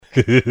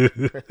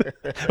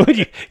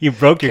You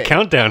broke your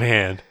countdown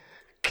hand.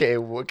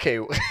 Can't walk,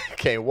 can't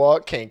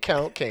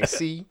count, can't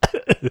see.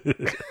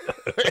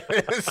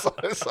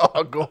 it's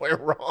all going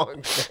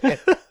wrong, man.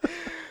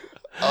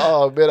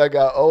 Oh man, I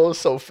got old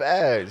so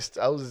fast.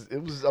 I was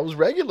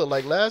regular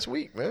like last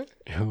week, man.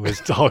 It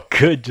was all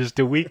good just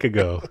a week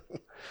ago.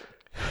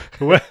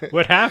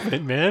 What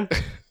happened, man?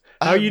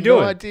 How are you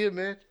doing? No idea,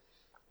 man.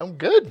 I'm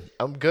good.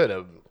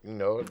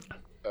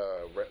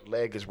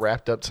 Leg is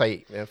wrapped up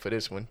tight, man, for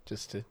this one.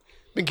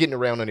 Been getting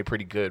around on it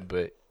pretty good,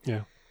 but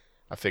yeah.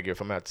 I figure if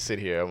I'm about to sit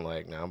here, I'm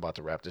like, I'm about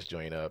to wrap this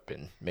joint up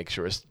and make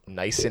sure it's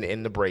nice and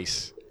in the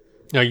brace.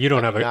 No, you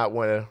don't have not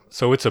wanna.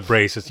 So it's a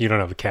brace. You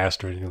don't have a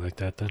cast or anything like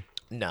that, then?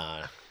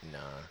 Nah,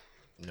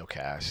 no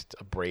cast.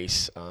 A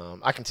brace.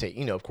 I can take,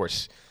 of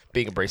course,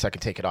 being a brace, I can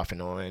take it off and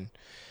on.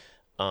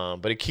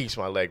 But it keeps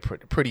my leg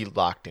pretty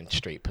locked in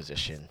straight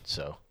position.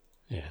 So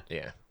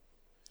yeah.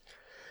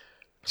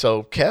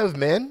 So Kev,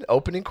 man,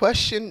 opening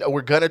question.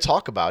 We're gonna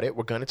talk about it.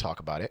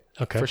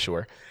 Okay, for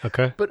sure.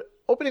 Okay, but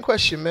opening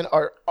question, man.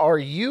 Are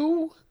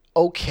you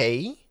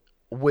okay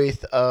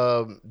with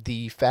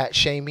the fat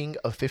shaming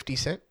of 50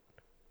 Cent?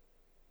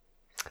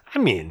 I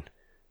mean,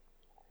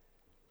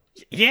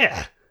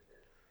 yeah.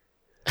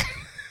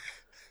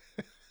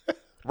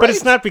 But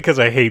it's not because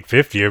I hate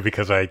 50 or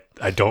because I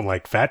don't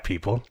like fat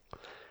people.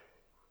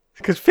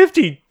 Because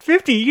 50,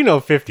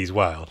 50's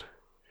wild.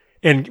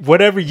 And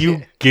whatever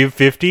you give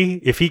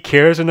 50, if he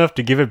cares enough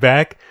to give it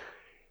back,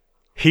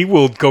 he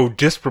will go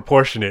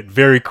disproportionate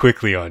very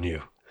quickly on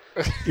you.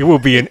 It will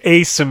be an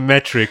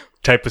asymmetric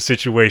type of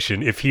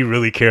situation if he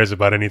really cares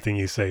about anything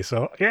you say.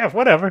 So, yeah,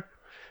 whatever.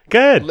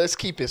 Good. Let's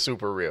keep it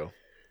super real.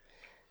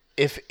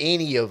 If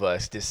any of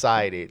us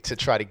decided to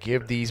try to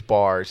give these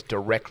bars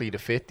directly to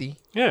 50,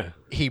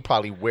 he'd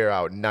probably wear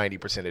out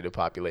 90% of the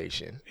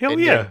population. Hell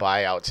and yeah. then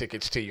buy out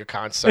tickets to your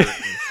concert and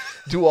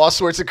do all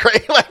sorts of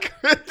crazy. Like,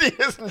 50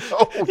 is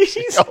no joke.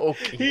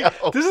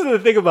 This is the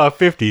thing about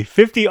 50.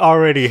 50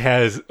 already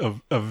has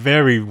a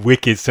very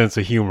wicked sense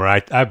of humor,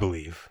 I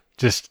believe.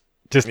 Just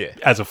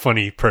as a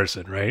funny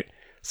person, right?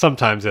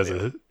 Sometimes as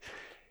a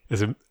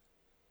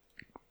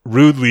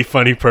rudely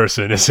funny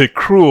person, as a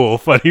cruel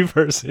funny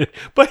person,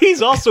 but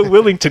he's also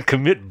willing to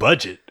commit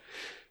budget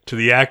to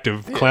the act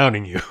of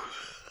clowning you.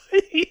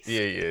 He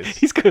is.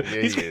 He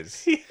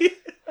is.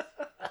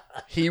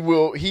 He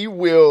will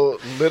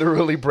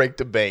literally break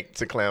the bank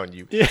to clown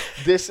you. Yeah.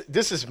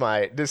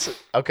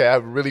 Okay, I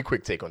have a really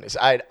quick take on this.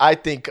 I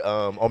think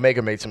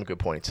Omega made some good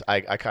points.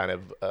 I kind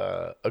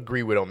of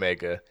agree with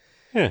Omega.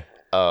 Yeah.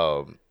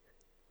 The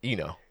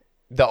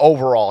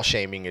overall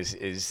shaming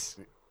is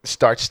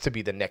starts to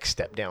be the next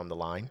step down the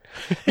line,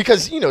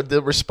 because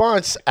the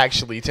response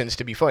actually tends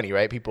to be funny,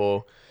 right?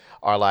 People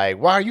are like,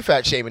 "Why are you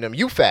fat shaming them?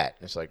 You fat."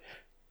 And it's like,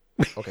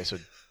 okay, so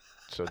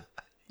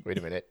wait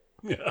a minute,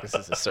 this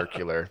is a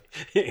circular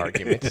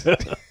argument.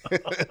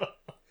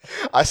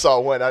 I saw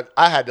one.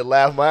 I had to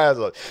laugh my ass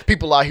off.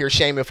 People out here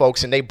shaming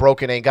folks and they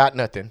broke and ain't got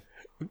nothing.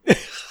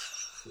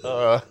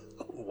 Wow.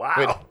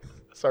 Wait,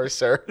 sorry,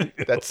 sir.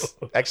 That's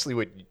actually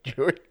what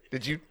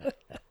did you?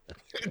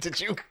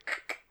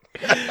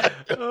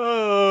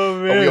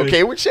 Oh man, are we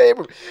okay with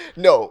shame?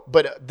 No,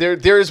 but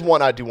there is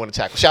one I do want to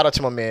tackle. Shout out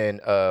to my man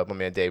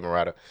Dave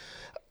Miranda.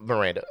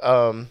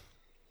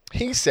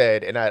 He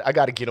said, and I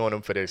got to get on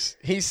him for this.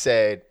 He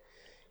said,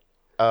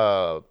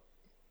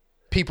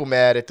 people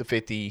mad at the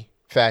 50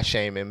 fat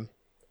shaming,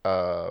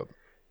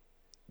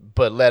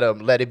 but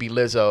let it be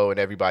Lizzo and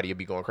everybody will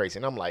be going crazy.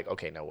 And I'm like,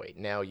 okay, no wait,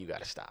 now you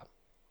got to stop.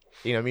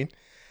 You know what I mean?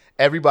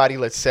 Everybody,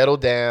 let's settle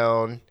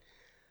down.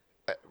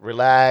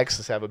 Relax,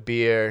 let's have a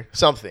beer,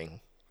 something,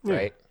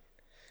 right?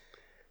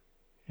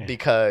 Yeah.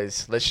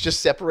 Because let's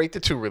just separate the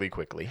two really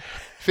quickly.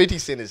 50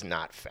 Cent is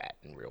not fat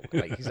in real life.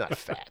 Like, he's not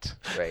fat,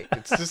 right?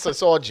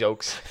 It's all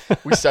jokes.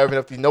 We serving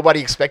up.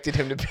 Nobody expected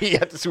him to be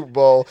at the Super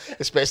Bowl,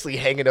 especially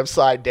hanging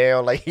upside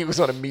down like he was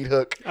on a meat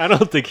hook. I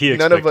don't think he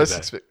expected None of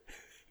us that.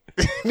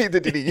 Neither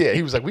did he. Yeah,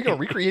 he was like, we're going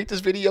to recreate this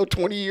video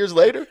 20 years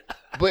later?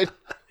 But...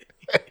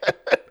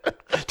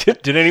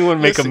 Did anyone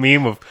make a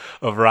meme of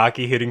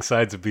Rocky hitting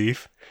sides of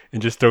beef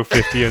and just throw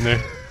 50 in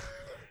there?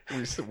 we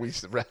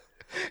used to rap.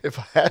 If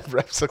I had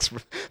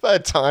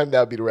time, that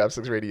would be the Rap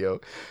Sucks Radio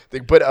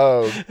thing. But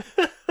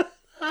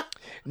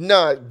but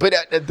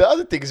the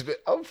other thing is,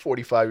 I'm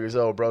 45 years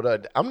old, bro.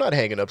 I'm not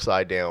hanging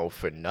upside down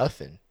for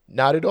nothing.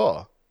 Not at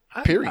all.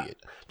 Period.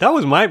 That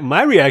was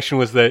my reaction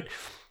was that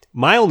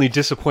my only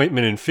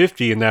disappointment in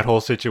 50 in that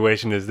whole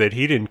situation is that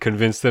he didn't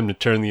convince them to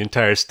turn the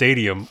entire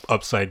stadium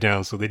upside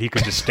down so that he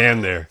could just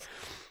stand there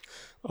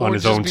on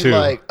his own too.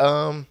 Like,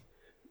 I'm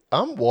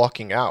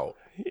walking out.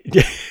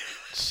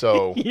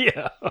 So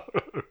yeah.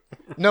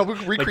 No, we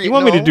recreate. Like, you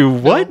want me to do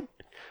what? No.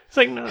 It's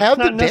like, no, have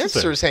it's the not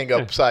dancers hang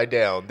upside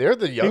down. They're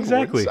the young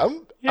exactly. ones.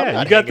 I'm you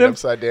not got hanging them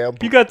upside down.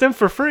 You got them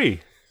for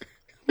free.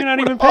 You're not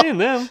even paying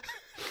them.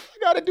 I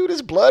got to do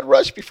this blood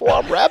rush before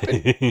I'm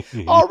rapping.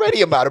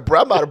 Already I'm out of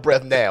breath. I'm out of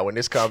breath now in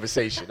this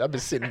conversation. I've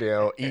been sitting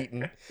down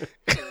eating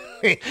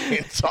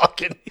and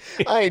talking.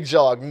 I ain't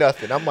jogged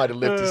nothing. I might have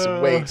lifted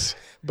some weights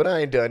but I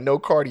ain't done no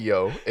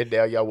cardio, and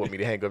now y'all want me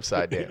to hang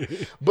upside down.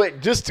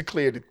 But just to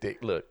clear the thing,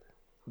 look,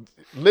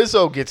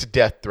 Lizzo gets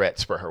death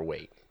threats for her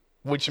weight,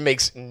 which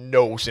makes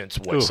no sense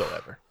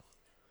whatsoever.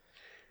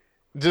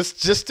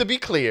 Just to be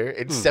clear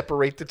and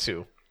separate the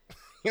two.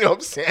 You know what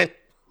I'm saying?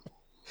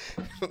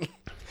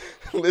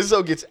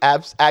 Lizzo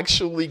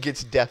actually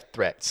gets death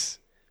threats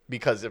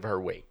because of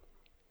her weight.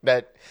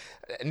 That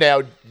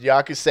now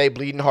y'all could say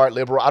bleeding heart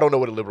liberal. I don't know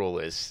what a liberal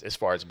is as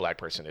far as a black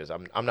person is.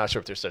 I'm not sure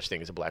if there's such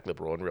thing as a black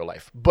liberal in real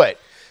life. But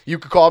you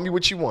can call me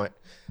what you want.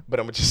 But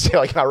I'm gonna just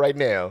tell y'all right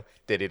now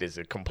that it is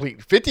a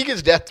complete 50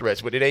 gets death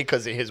threats, but it ain't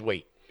because of his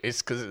weight.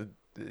 It's because of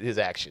his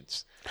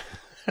actions.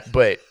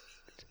 But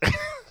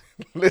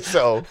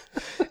Lizzo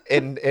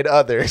and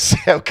others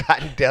have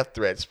gotten death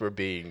threats for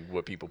being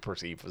what people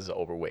perceive as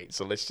overweight.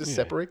 So let's just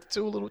separate the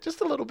two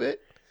just a little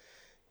bit,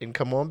 and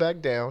come on back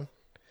down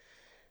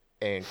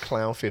and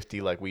clown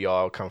 50 like we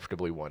all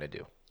comfortably want to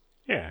do.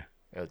 Yeah,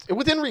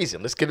 within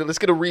reason. Let's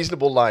get a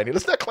reasonable line here.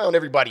 Let's not clown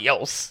everybody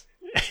else.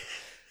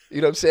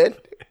 You know what I'm saying?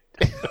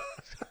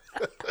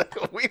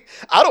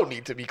 I don't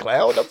need to be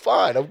clowned. I'm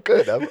fine. I'm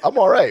good. I'm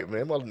all right,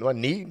 man. My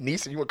knee.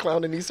 So you want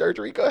clown and knee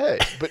surgery? Go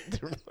ahead. But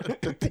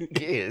the thing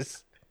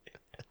is,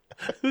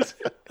 it's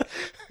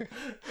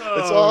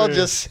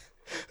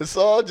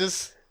all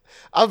just.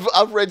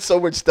 I've read so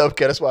much stuff,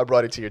 Ken. That's why I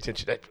brought it to your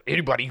attention. That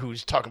anybody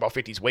who's talking about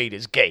 50's weight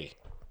is gay.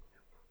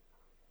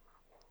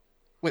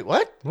 Wait,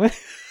 what? What?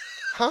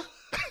 Huh?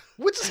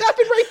 What just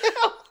happened right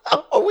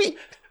now? Are we?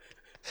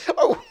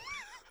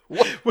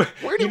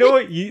 Where do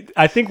what?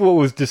 I think what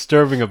was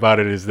disturbing about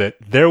it is that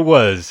there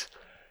was,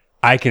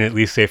 I can at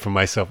least say for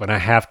myself, and I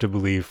have to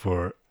believe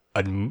for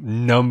a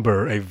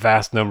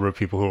vast number of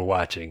people who were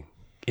watching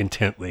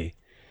intently,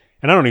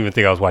 and I don't even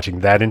think I was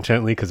watching that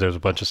intently because there's a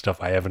bunch of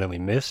stuff I evidently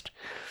missed.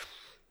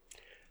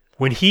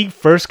 When he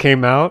first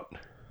came out,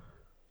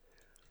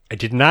 I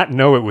did not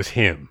know it was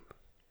him.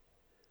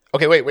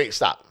 Okay, wait,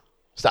 stop.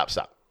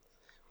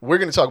 We're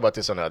going to talk about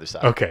this on the other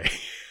side. Okay.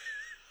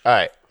 All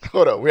right,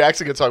 hold on. We're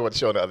actually going to talk about the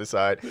show on the other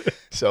side.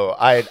 So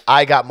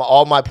I got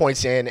all my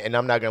points in, and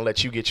I'm not going to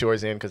let you get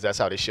yours in because that's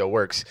how this show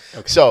works.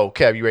 Okay. So,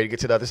 Kev, you ready to get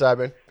to the other side,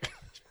 man?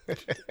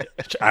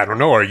 I don't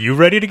know. Are you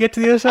ready to get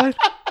to the other side?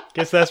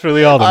 Guess that's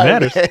really all that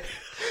matters. Right,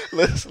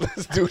 let's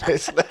do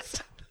this.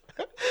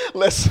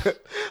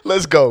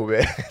 Let's go,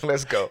 man.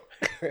 Let's go.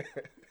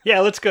 Yeah,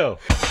 let's go.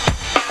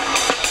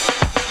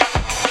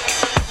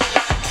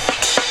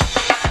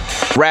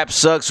 Rap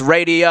Sucks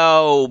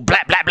Radio.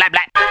 Blah, blah, blah, blah.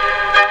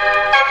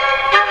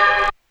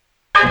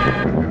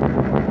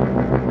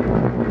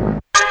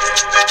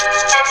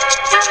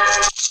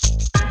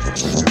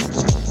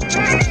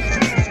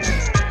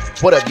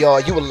 What up, y'all?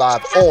 You are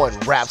live on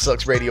Rap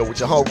Sucks Radio with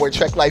your homeboy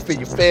Trek Life and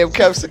your fam,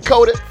 Kev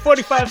Sakota.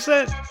 45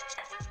 cents.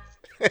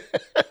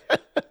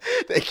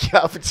 Thank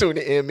y'all for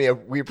tuning in,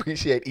 man. We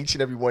appreciate each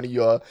and every one of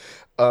y'all.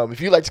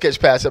 If you'd like to catch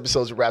past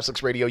episodes of Rap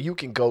Sucks Radio, you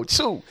can go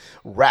to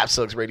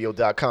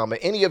rapsucksradio.com or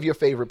any of your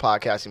favorite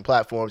podcasting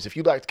platforms. If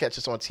you'd like to catch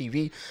us on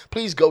TV,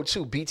 please go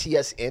to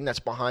BTSN, that's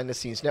Behind the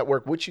Scenes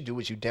Network. What you do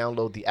is you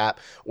download the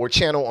app or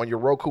channel on your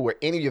Roku or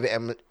any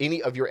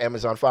of your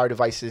Amazon Fire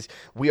devices.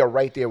 We are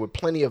right there with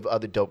plenty of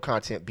other dope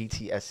content.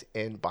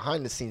 BTSN,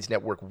 Behind the Scenes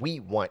Network, we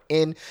want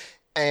in.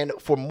 And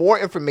for more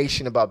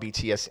information about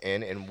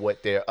BTSN and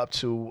what they're up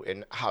to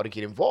and how to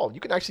get involved, you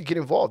can actually get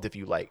involved if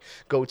you like.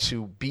 Go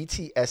to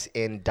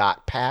btsn.pass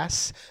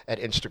at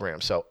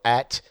Instagram. So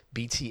at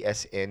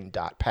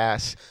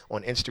btsn.pass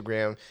on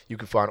Instagram, you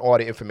can find all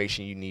the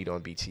information you need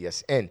on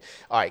BTSN.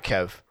 All right,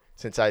 Kev.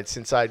 Since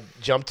I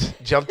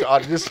jumped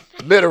just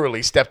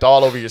literally stepped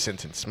all over your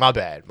sentence. My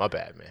bad,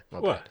 man.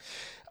 What?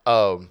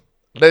 Bad.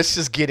 Let's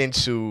just get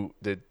into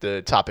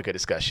the topic of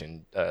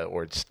discussion,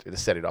 or just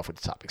set it off with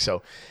the topic.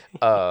 So,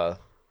 all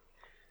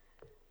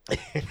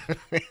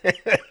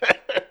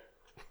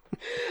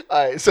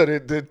right. So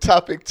the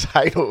topic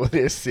title of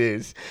this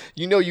is,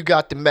 you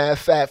got the mad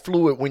fat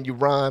fluid when you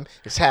rhyme.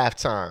 It's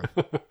halftime.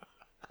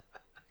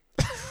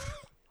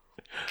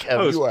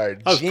 Kev, you are a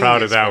genius, I was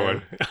proud of that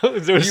man.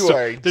 one.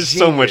 There's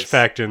so much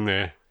fact in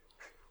there.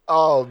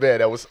 Oh, man,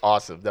 that was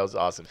awesome.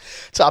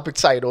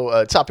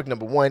 Topic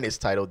number one is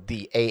titled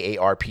The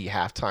AARP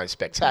Halftime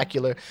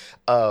Spectacular.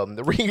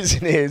 The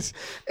reason is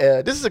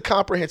this is a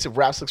comprehensive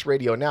Rap Sucks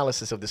Radio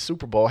analysis of the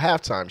Super Bowl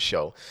halftime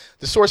show.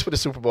 The source for the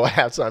Super Bowl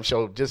halftime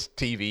show, just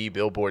TV,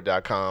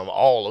 Billboard.com,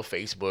 all of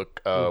Facebook,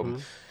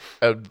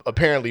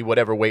 apparently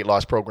whatever weight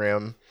loss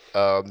program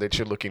that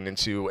you're looking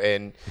into,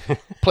 and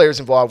players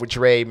involved with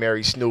Dre,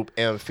 Mary, Snoop,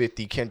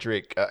 M50,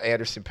 Kendrick,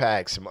 Anderson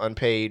 .Paak, some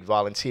unpaid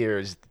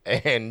volunteers,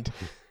 and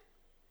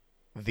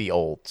the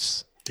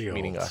olds,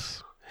 meaning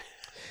us.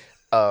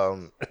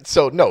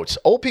 So notes: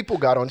 old people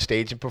got on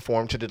stage and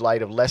performed to the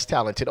delight of less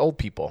talented old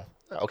people.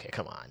 Okay,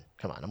 come on.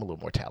 I'm a little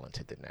more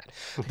talented than that.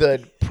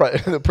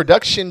 The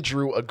production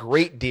drew a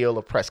great deal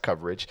of press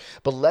coverage,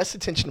 but less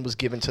attention was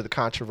given to the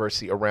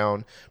controversy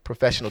around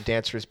professional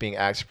dancers being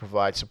asked to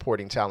provide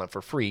supporting talent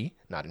for free.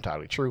 Not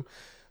entirely true.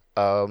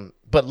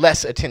 But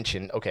less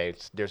attention. Okay,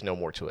 there's no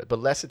more to it. But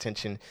less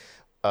attention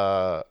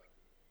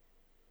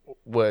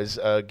was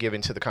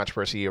given to the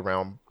controversy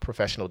around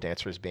professional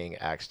dancers being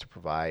asked to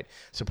provide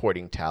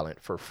supporting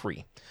talent for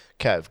free.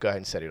 Kev, go ahead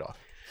and set it off.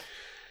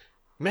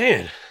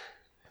 Man,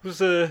 it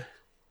was a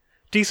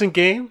decent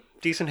game,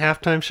 decent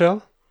halftime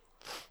show.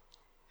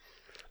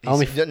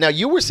 Now,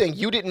 you were saying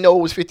you didn't know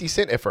it was 50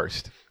 Cent at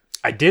first.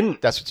 I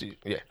didn't. That's what you,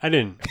 yeah. I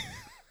didn't.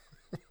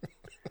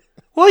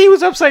 Well, he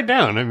was upside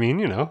down. I mean,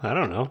 I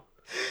don't know.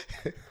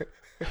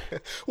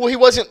 Well, he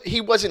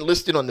wasn't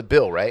listed on the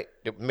bill, right?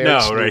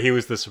 No, right. He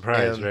was the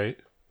surprise, right?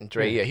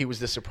 Dre, yeah, he was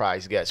the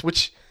surprise guest,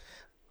 which,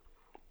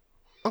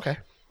 okay.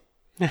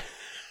 No.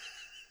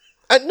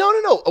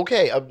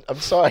 Okay,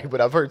 I'm sorry,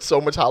 but I've heard so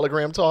much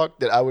hologram talk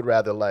that I would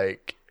rather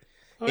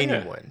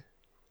anyone.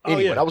 Oh,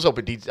 yeah. I was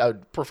hoping I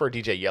would prefer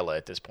DJ Yella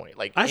at this point.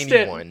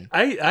 Anyone.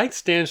 I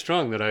stand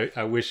strong that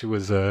I wish it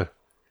was a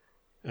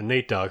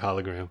Nate Dogg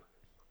hologram.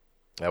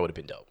 That would have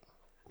been dope.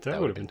 That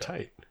would have been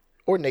tight.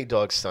 Or Nate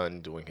Dogg's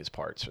son doing his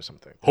parts or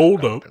something. Hold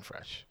that would up. have been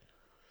fresh.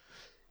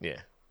 Yeah,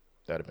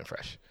 that would have been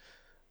fresh.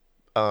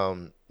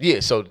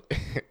 Yeah, so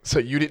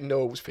you didn't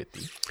know it was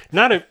 50.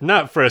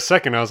 Not for a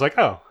second. I was like,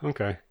 oh,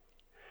 okay.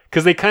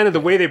 Because they kind of,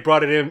 the way they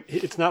brought it in,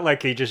 it's not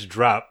like they just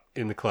dropped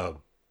in the club.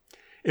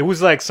 It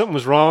was like something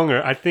was wrong,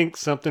 or I think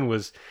something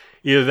was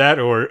either that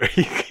or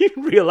he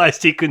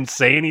realized he couldn't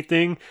say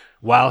anything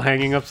while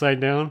hanging upside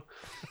down.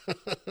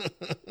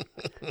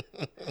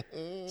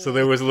 So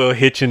there was a little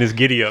hitch in his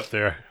giddy up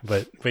there.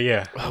 But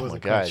yeah. Oh my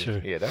God. Sure.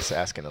 Yeah, that's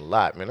asking a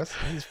lot, man.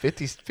 He's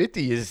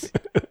 50 is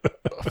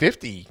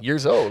 50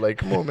 years old. Like,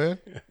 come on, man.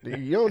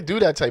 You don't do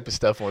that type of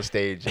stuff on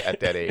stage at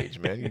that age,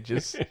 man.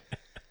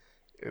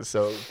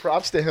 So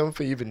props to him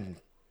for even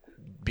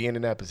being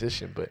in that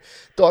position. But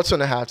thoughts on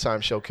the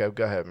halftime show, Kev?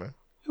 Go ahead, man.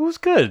 It was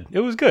good.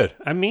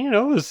 I mean,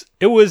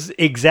 it was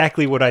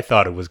exactly what I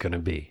thought it was going to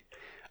be.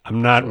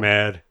 I'm not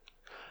mad.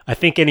 I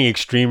think any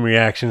extreme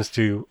reactions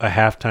to a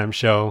halftime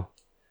show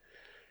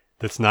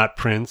that's not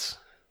Prince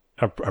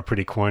are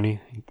pretty corny.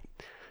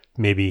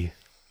 Maybe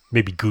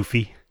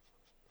goofy.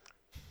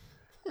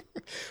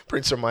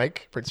 Prince or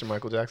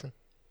Michael Jackson?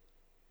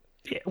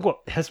 Yeah,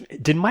 well,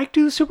 did Mike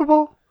do the Super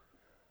Bowl?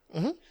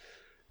 Mm-hmm.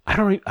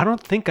 I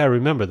don't think I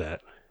remember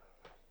that.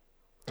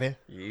 Yeah,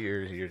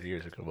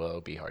 years ago. Well,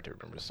 it'll be hard to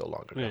remember so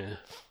long ago. Yeah.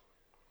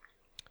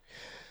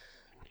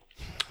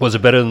 Was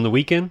it better than The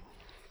Weeknd?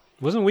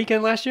 Wasn't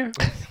Weeknd last year?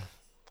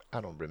 I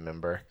don't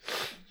remember,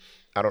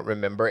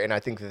 and I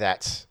think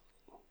that's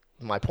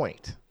my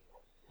point.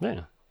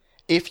 Yeah.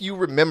 If you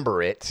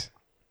remember it,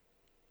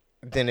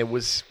 then it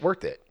was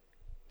worth it.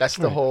 That's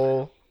the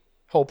whole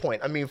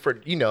point. I mean, for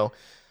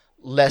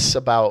less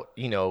about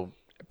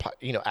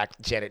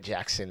Janet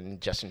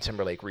Jackson, Justin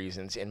Timberlake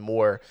reasons, and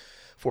more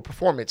for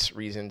performance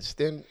reasons.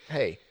 Then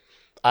hey,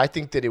 I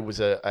think that it was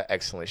a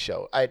excellent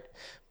show.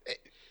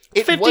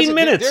 15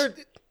 minutes.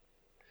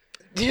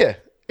 Yeah,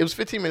 it was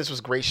 15 minutes. It was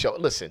a great show.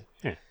 Listen.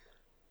 Yeah.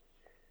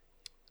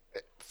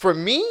 For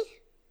me,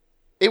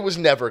 it was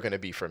never going to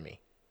be for me.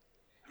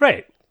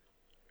 Right.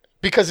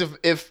 Because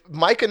if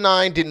Micah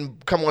 9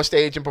 didn't come on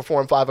stage and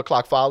perform 5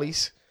 O'Clock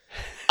Follies,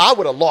 I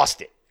would have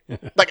lost it.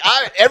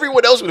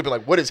 Everyone else would have been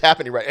like, what is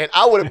happening right? And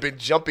I would have been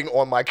jumping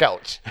on my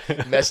couch,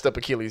 messed up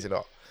Achilles and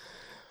all.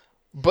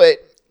 But,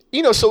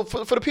 so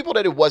for the people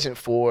that it wasn't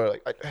for,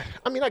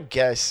 I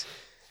guess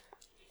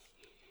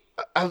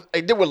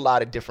there were a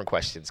lot of different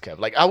questions,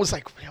 Kev. I was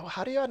like,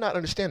 how do y'all not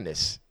understand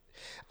this?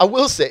 I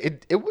will say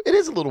it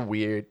is a little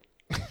weird.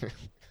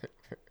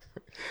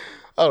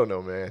 I don't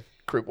know, man.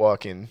 Crip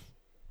walking,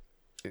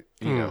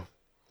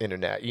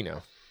 internet,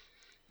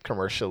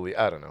 commercially.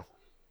 I don't know.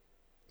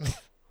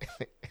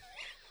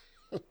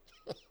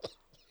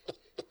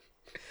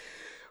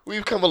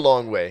 We've come a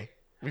long way.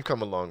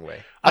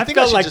 I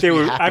felt like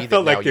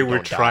they were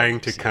trying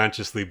to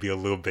consciously be a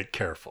little bit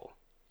careful.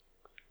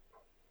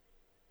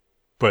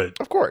 But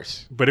of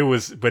course. But it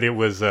was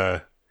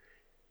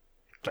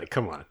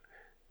come on.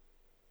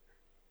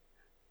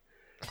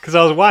 Because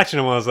I was watching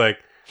them, I was like,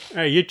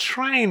 hey, you're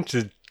trying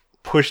to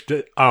push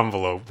the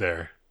envelope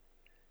there.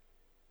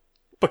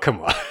 But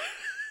come on.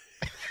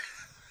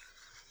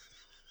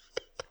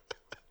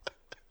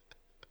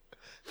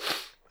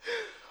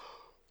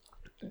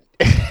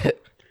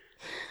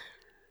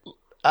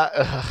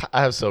 I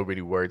have so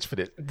many words for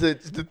this.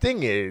 The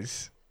thing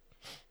is,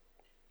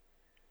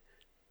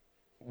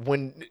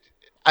 when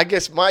I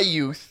guess my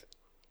youth,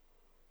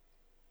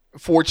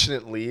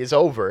 fortunately, is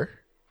over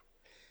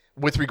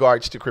with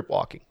regards to crip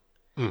walking,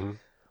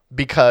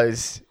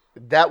 because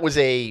that was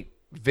a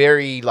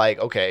very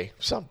okay,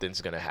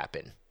 something's gonna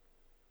happen.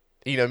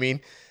 You know what I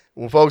mean?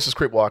 When folks was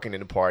crip walking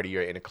in a party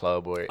or in a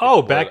club or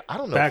back I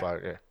don't know back,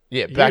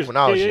 back when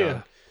I was young.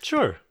 Yeah.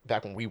 Sure.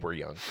 Back when we were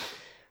young.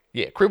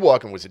 Yeah, crib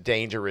walking was a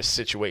dangerous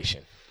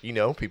situation.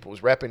 People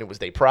was repping. It was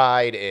their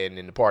pride, and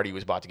then the party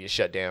was about to get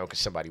shut down because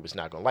somebody was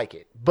not going to like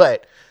it.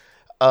 But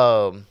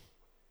now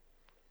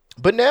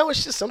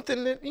it's just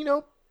something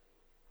that,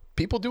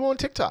 people do on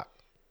TikTok.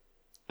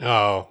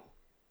 Oh.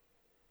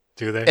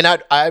 Do they? And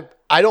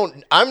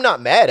I'm not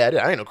mad at it.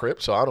 I ain't no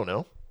crip, so I don't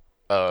know.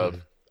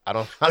 I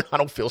don't I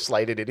don't feel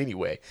slighted in any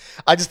way.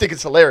 I just think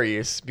it's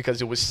hilarious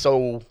because it was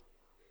so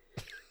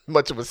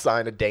much of a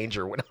sign of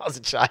danger when I was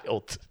a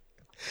child.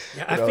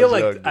 Yeah,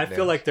 I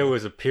feel like there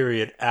was a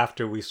period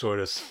after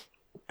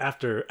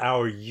after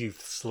our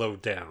youth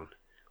slowed down,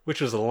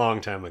 which was a long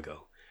time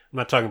ago. I'm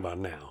not talking about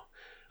now.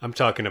 I'm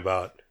talking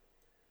about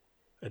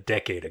a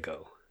decade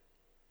ago,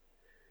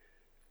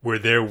 where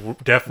there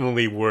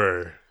definitely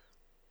were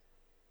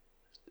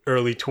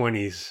early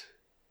 20s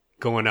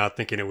going out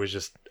thinking it was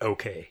just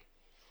okay.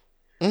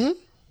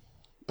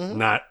 Mm-hmm.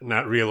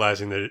 Not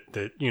realizing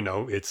that you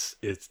know it's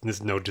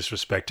there's no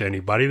disrespect to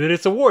anybody, that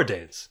it's a war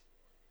dance.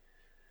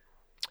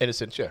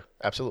 Innocent, yeah,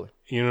 absolutely.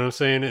 You know what I'm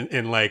saying?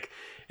 And like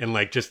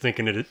just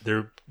thinking that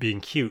they're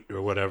being cute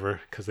or whatever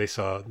because they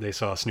saw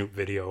a Snoop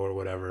video or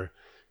whatever.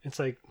 It's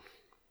like,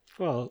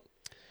 well,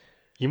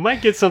 you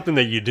might get something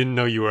that you didn't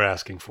know you were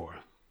asking for.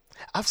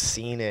 I've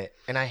seen it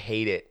and I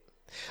hate it.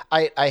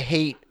 I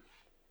hate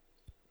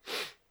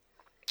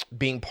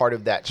being part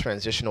of that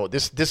transitional.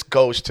 This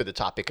goes to the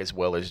topic as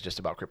well as just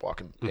about crip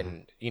walking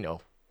and you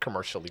know,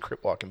 commercially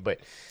crip walking, but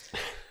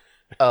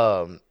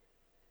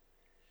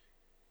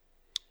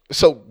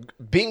so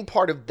being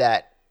part of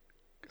that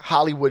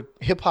Hollywood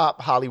hip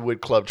hop Hollywood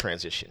club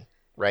transition,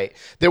 right?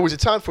 There was a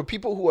time for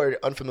people who are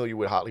unfamiliar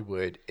with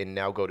Hollywood and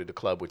now go to the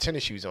club with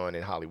tennis shoes on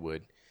in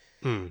Hollywood.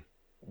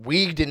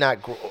 We did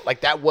not grow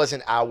like that.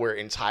 Wasn't our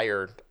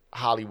entire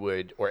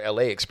Hollywood or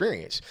LA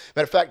experience.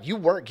 Matter of fact, you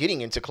weren't getting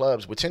into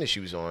clubs with tennis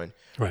shoes on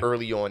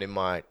early on in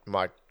my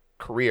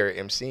career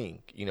emceeing.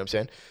 You know what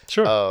I'm saying?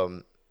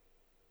 Sure.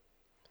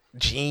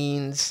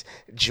 Jeans,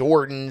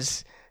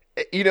 Jordans.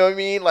 You know what I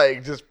mean?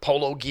 Like just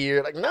polo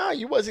gear. Like, nah,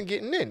 you wasn't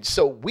getting in.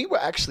 So we were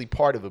actually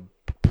part of a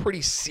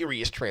pretty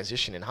serious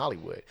transition in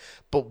Hollywood.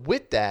 But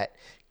with that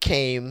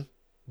came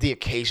the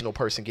occasional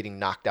person getting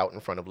knocked out in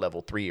front of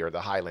Level 3 or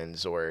the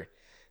Highlands or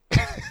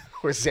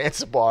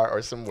Zanzibar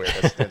or somewhere.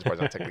 Zanzibar's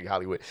not technically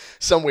Hollywood.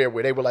 Somewhere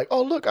where they were like,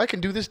 oh, look, I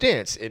can do this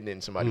dance. And then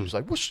somebody was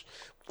like,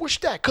 what's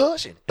that,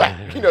 cousin?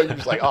 You know, you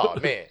was like, oh,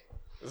 man,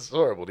 this is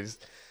horrible.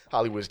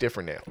 Hollywood's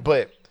different now.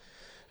 But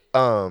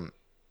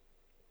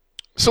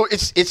so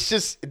it's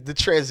just the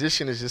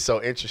transition is just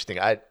so interesting.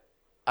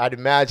 I'd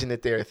imagine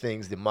that there are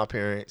things that my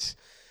parents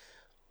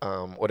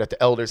or that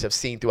the elders have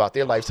seen throughout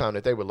their lifetime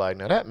that they were like,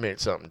 now that meant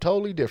something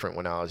totally different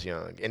when I was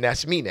young, and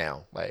that's me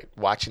now. Like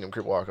watching them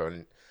crip walk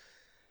on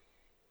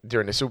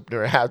during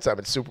halftime at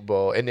the Super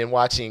Bowl, and then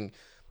watching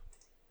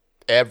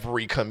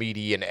every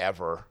comedian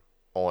ever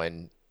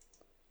on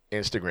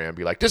Instagram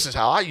be like, this is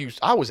how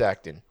I was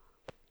acting.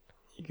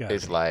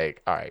 It's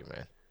like, all right,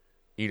 man.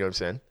 You know what I'm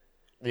saying?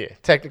 Yeah,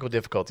 technical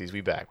difficulties.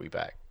 We back.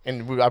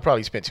 And I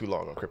probably spent too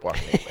long on crip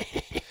walking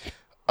anyway.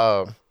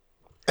 All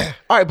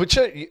right, but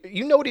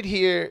you noted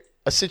here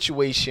a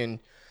situation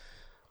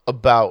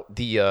about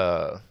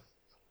the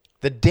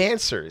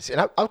dancers,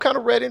 and I've kind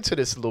of read into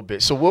this a little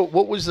bit. So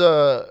what was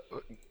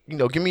you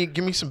know, give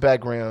me some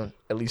background,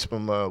 at least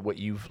from what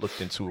you've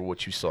looked into or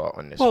what you saw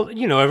on this. Well,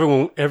 you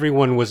know,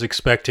 everyone was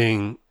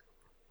expecting,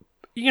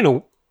 you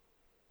know,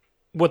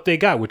 what they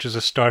got, which is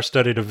a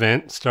star-studded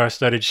event,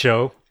 star-studded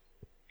show.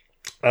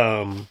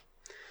 And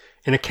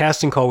a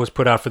casting call was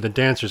put out for the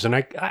dancers, and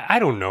I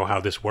don't know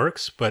how this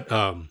works, but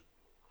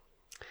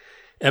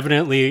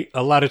evidently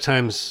a lot of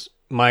times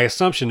my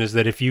assumption is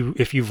that if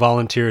you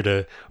volunteer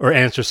to or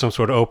answer some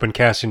sort of open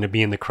casting to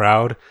be in the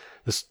crowd,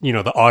 this, you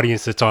know, the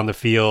audience that's on the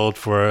field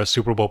for a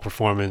Super Bowl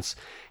performance,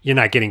 you're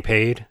not getting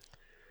paid,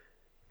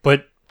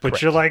 but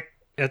Correct. You're like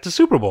at the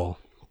Super Bowl.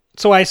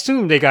 So I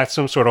assume they got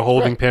some sort of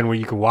holding pen where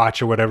you can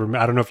watch or whatever.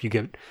 I don't know if you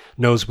get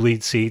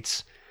nosebleed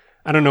seats.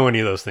 I don't know any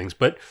of those things,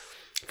 but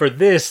for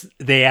this,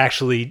 they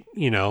actually,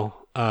 you know,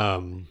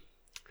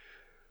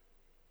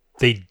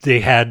 they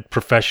had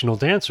professional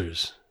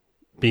dancers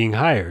being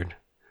hired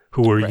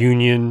who were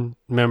union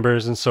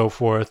members and so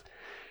forth,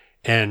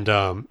 and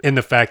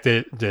the fact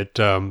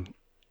that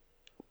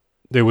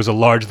there was a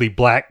largely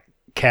black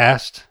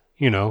cast,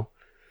 you know,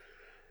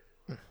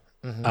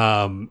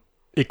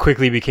 it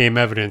quickly became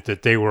evident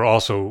that they were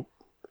also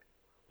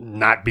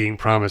not being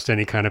promised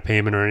any kind of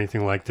payment or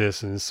anything like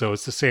this, and so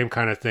it's the same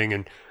kind of thing.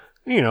 And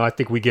you know, I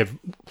think we get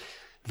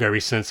very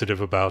sensitive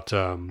about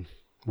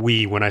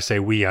when I say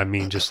we, I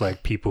mean just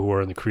like people who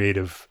are in the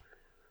creative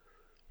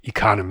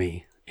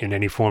economy in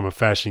any form of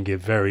fashion get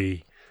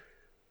very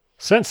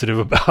sensitive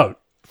about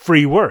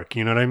free work.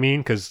 You know what I mean?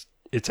 Because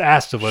it's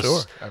asked of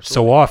us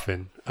so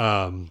often,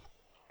 and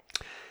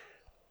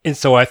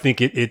so I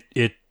think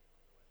it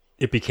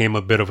became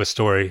a bit of a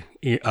story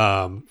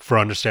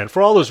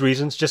for all those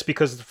reasons. Just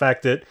because of the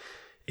fact that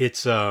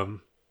it's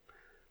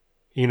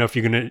you know, if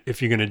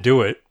you're gonna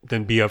do it,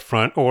 then be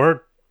upfront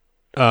or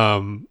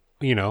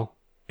you know,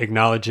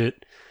 acknowledge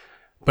it.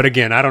 But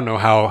again, I don't know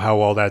how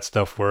all that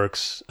stuff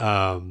works.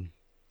 But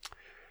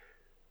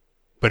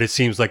it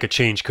seems like a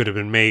change could have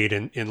been made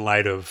in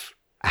light of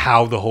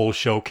how the whole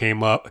show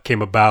came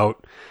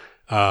about.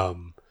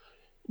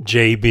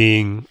 Jay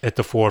being at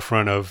the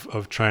forefront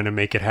of trying to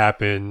make it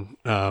happen,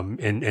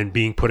 and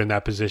being put in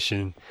that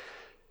position,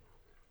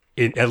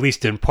 at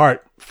least in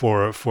part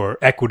for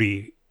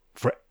equity,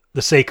 for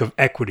the sake of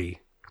equity,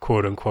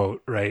 quote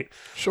unquote, right?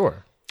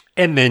 Sure.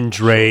 And then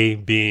Dre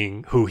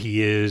being who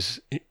he is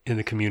in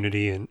the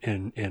community,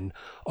 and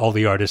all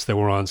the artists that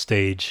were on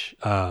stage,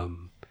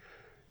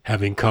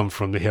 having come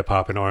from the hip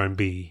hop and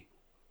R&B,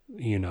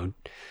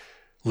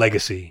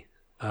 legacy.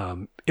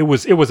 It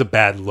was a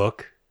bad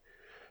look.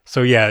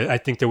 So yeah, I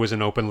think there was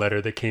an open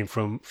letter that came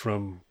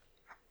from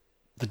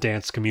the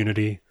dance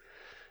community,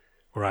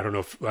 or I don't know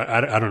if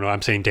I don't know.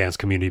 I'm saying dance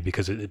community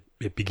because it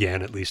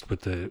began at least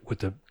with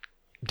the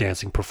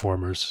dancing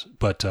performers.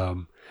 But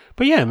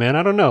yeah, man,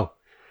 I don't know.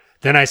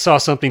 Then I saw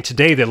something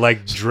today that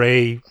like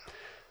Dre,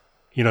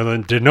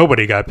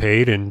 nobody got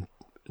paid and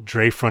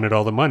Dre fronted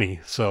all the money.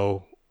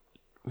 So,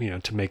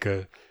 to make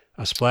a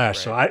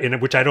splash. Right. So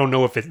which I don't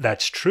know if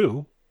that's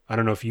true. I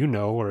don't know if you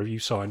know or if you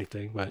saw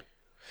anything, but.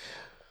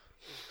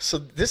 So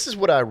this is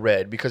what I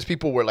read, because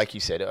people were, like you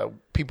said,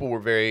 people were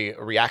very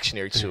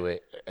reactionary to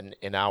it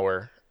in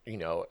our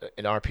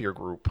peer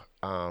group.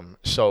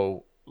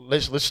 So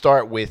let's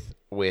start with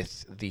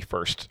the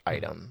first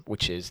item,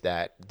 which is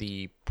that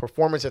the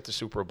performers at the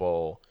Super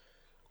Bowl,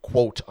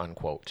 quote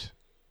unquote,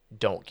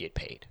 don't get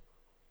paid.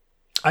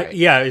 Right?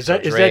 Is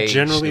that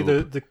generally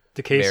Snoop,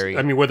 the case? Mary,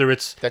 I mean, whether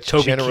it's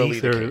Toby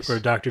Keith or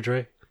Dr.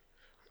 Dre?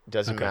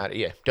 Doesn't matter.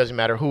 Yeah, doesn't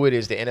matter who it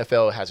is. The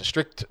NFL has a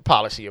strict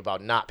policy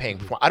about not paying.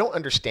 I don't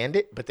understand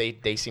it, but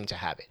they seem to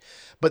have it.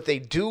 But they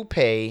do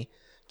pay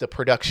the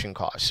production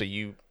costs. So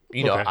you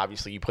know,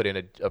 obviously you put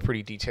in a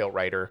pretty detailed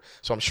writer.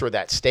 So I'm sure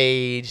that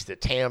stage, the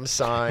TAM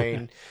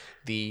sign,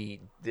 the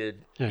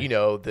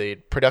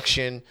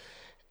production,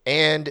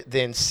 and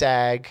then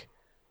SAG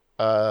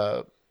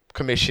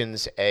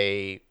commissions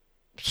a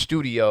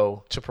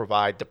studio to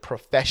provide the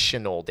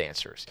professional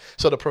dancers.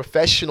 So the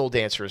professional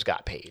dancers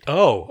got paid.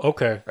 Oh,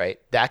 okay. Right?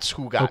 That's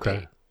who got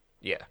paid.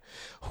 Yeah.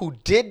 Who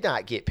did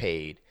not get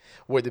paid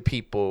were the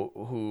people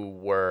who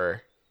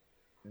were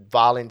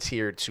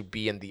volunteered to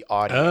be in the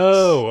audience.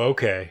 Oh,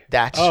 okay.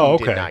 That's who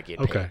did not get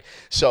paid. Okay.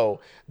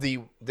 So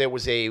there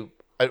was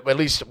at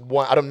least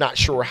one, I'm not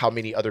sure how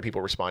many other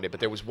people responded, but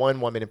there was one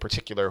woman in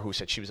particular who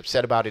said she was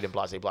upset about it and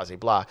blah, blah, blah,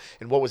 blah.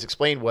 And what was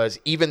explained was,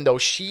 even though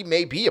she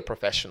may be a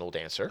professional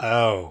dancer,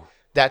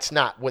 that's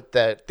not what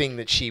the thing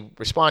that she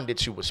responded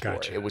to was for.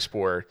 It was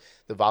for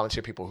the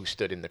volunteer people who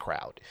stood in the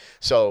crowd.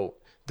 So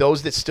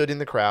those that stood in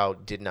the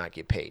crowd did not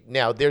get paid.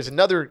 Now, there's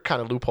another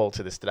kind of loophole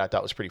to this that I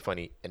thought was pretty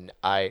funny, and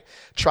I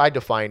tried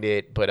to find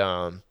it, but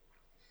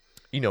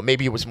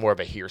maybe it was more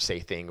of a hearsay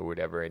thing or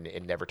whatever, and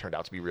it never turned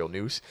out to be real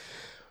news.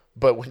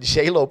 But when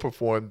J-Lo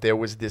performed, there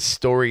was this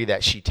story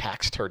that she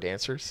taxed her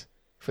dancers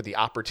for the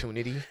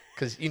opportunity,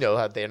 because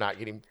how they're not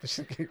getting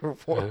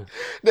performed.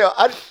 Now,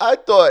 I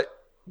thought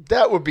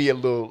that would be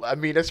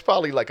it's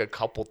probably like a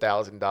couple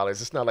 $1,000s.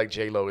 It's not like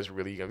J-Lo is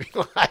really going to be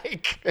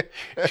like,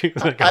 at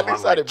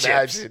least I'd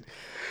imagine.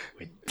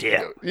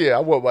 Yeah, I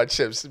want my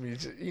chips. I mean,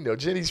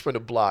 Jenny's from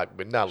the block,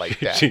 but not like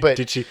that.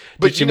 Did she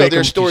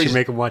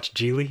make him watch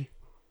Jiggly?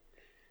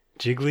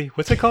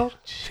 What's it called?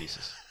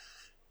 Jesus.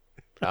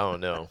 I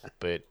don't know,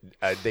 but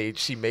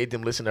she made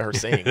them listen to her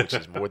sing, which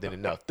is more than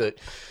enough.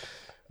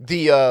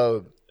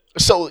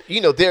 So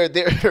there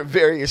are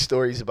various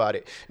stories about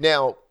it.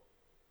 Now,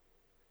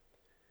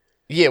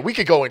 yeah, we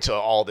could go into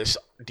all this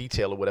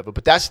detail or whatever,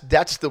 but that's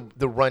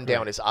the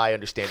rundown as I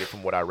understand it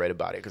from what I read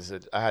about it, because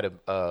I had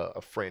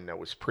a friend that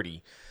was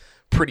pretty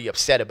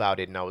upset about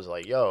it, and I was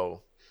like,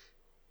 yo,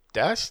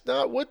 that's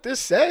not what this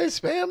says,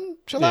 fam.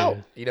 Chill out.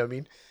 You know what I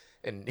mean?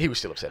 And he was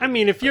still upset. I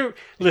mean, if you're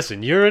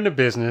in a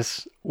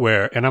business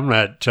where, and I'm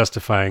not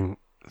justifying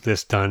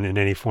this done in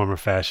any form or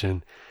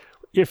fashion,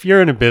 if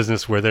you're in a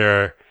business where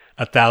there are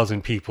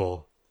 1,000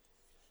 people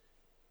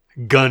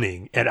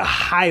gunning at a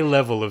high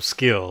level of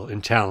skill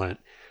and talent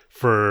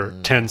for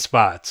 10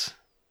 spots,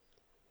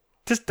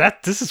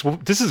 this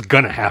is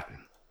gonna happen.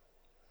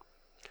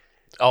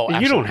 Oh,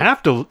 absolutely.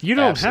 You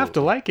don't have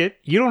to like it.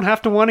 You don't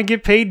have to want to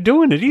get paid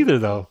doing it either,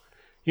 though.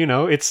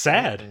 It's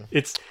sad.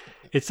 It's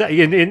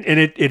and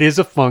it is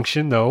a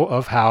function, though,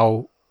 of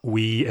how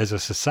we as a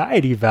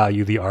society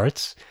value the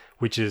arts,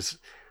 which is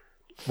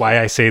why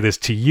I say this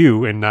to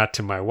you and not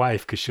to my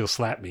wife, because she'll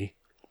slap me,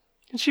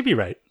 and she'd be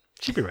right.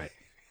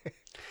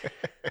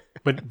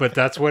 But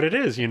that's what it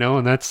is,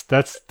 and that's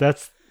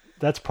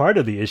part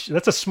of the issue.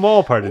 That's a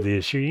small part of the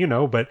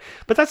issue, but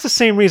that's the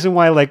same reason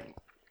why, like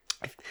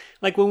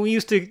when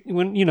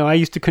I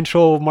used to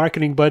control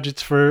marketing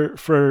budgets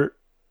for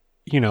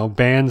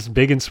bands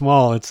big and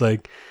small. It's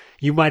like,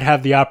 you might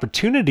have the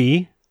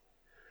opportunity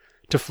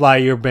to fly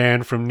your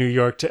band from New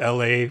York to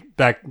LA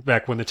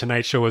back when the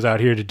Tonight Show was out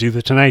here to do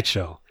the Tonight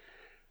Show.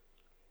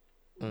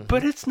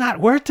 But it's not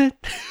worth it.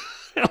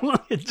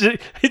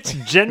 It's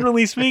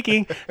generally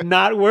speaking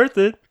not worth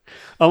it,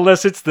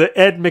 unless it's the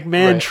Ed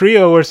McMahon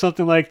trio or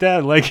something like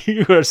that. Like,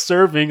 you are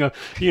serving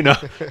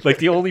like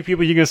the only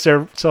people you can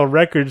sell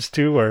records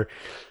to are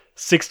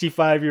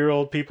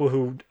 65-year-old people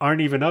who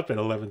aren't even up at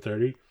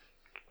 11:30.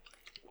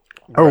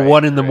 Or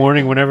 1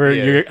 a.m, whenever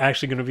you're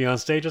actually going to be on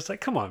stage. It's like,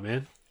 come on,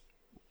 man.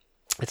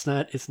 It's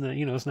not a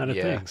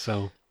thing.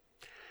 So,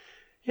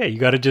 Yeah, you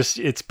got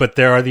to but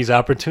there are these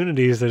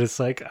opportunities that it's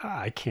like,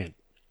 I can't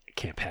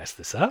pass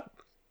this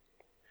up.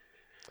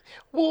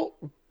 Well,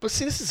 but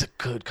see, this is a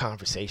good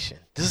conversation.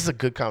 This is a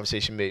good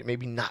conversation,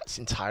 maybe not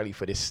entirely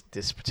for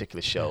this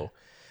particular show,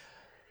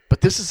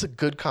 but this is a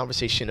good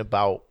conversation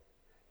about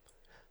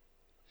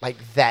like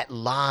that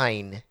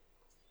line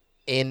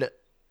in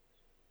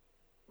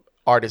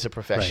art as a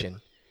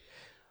profession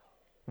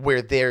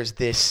where there's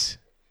this.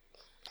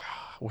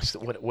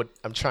 What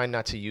I'm trying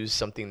not to use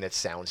something that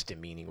sounds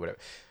demeaning, whatever.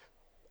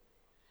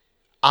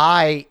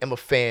 I am a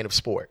fan of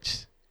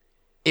sports.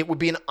 It would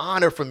be an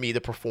honor for me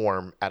to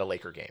perform at a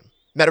Laker game.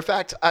 Matter of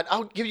fact,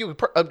 I'll give you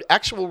an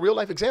actual real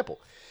life example.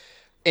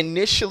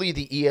 Initially,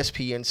 the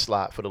ESPN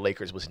slot for the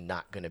Lakers was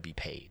not going to be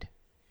paid.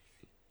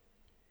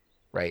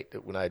 Right?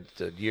 When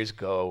years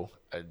ago,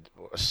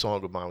 a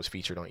song of mine was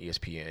featured on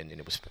ESPN,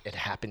 and it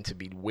happened to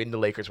be when the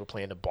Lakers were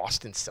playing the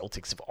Boston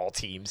Celtics of all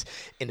teams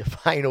in the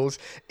finals.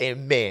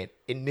 And man,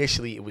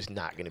 initially it was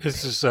not going to be paid.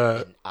 This is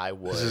So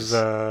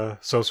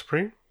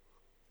Supreme.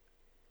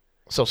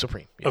 So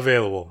Supreme, yeah.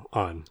 Available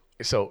on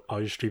so all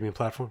your streaming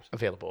platforms.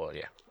 Available,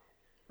 yeah,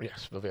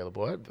 yes,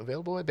 available at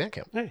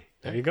Bandcamp. Hey,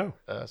 there you go.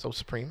 So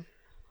Supreme,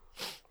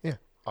 yeah.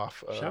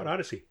 Off. Shout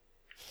Odyssey.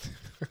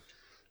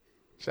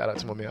 Shout out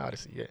to my man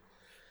Odyssey, yeah.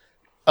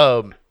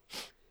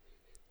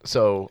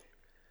 So,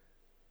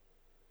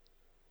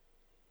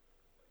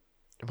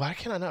 why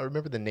can I not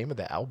remember the name of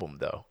the album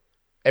though?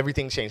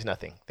 Everything Changed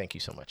Nothing. Thank you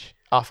so much.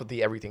 Off of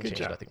the Everything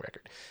Changed Nothing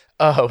record.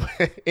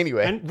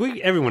 Anyway, and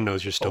everyone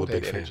knows you're still a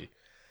big fan.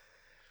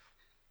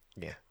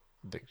 Yeah,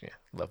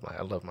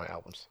 I love my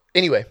albums.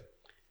 Anyway,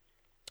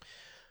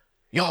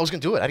 I was gonna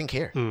do it. I didn't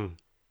care. You know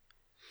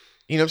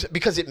what I'm saying?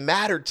 Because it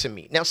mattered to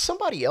me. Now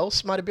somebody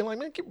else might have been like,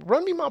 man,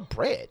 run me my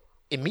bread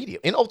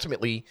immediately. And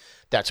ultimately,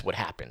 that's what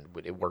happened.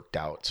 It worked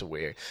out to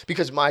where,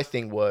 because my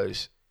thing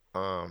was,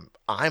 I'm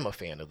a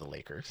fan of the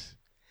Lakers.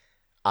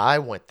 I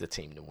want the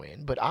team to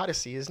win, but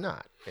Odyssey is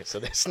not. And so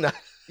that's not,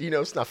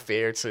 it's not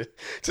fair to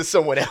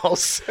someone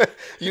else.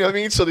 You know what I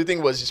mean? So the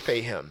thing was just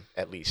pay him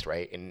at least,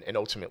 right? And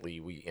ultimately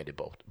we ended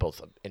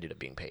both ended up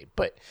being paid.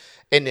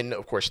 And then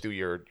of course through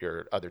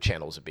your other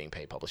channels of being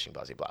paid, publishing,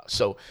 blah, blah, blah.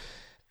 So,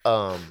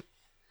 but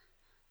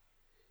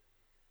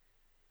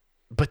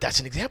that's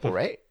an example,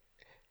 right?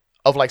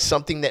 Of like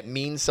something that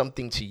means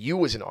something to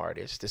you as an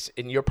artist, this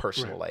in your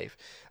personal life,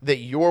 that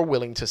you're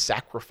willing to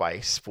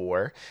sacrifice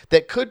for,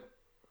 that could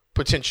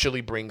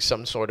potentially bring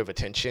some sort of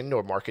attention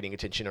or marketing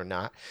attention or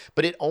not,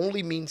 but it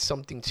only means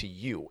something to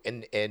you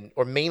and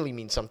or mainly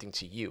means something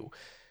to you.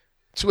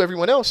 To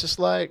everyone else, it's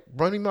like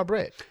running my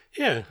bread.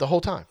 Yeah. The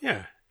whole time.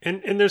 Yeah.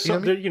 And there's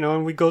some,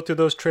 and we go through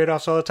those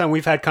trade-offs all the time.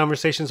 We've had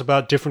conversations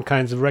about different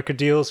kinds of record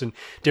deals and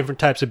different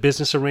types of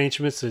business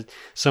arrangements. That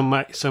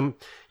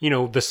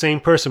the same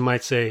person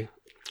might say,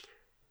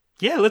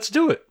 yeah, let's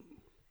do it.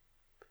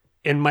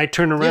 And might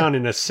turn around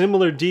in a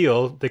similar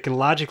deal that can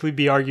logically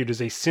be argued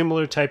as a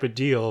similar type of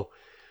deal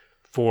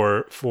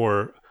for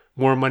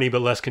more money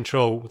but less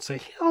control, would say,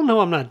 hell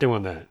no, I'm not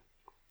doing that.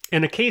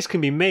 And a case can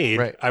be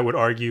made, I would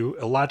argue,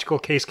 a logical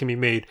case can be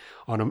made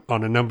on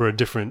a number of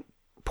different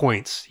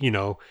points,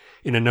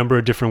 in a number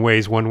of different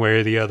ways, one way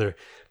or the other.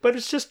 But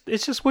it's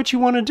just what you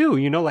want to do,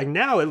 like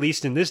now, at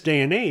least in this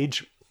day and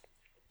age,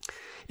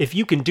 if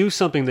you can do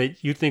something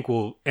that you think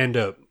will end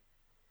up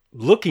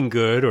looking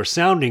good or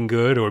sounding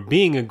good or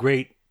being a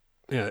great,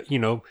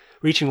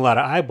 reaching a lot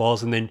of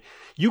eyeballs, and then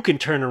you can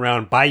turn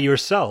around by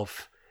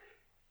yourself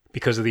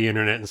because of the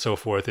internet and so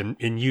forth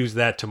and use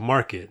that to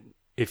market.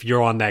 If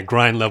you're on that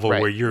grind level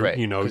where you're,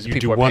 you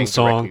do one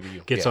song,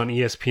 gets on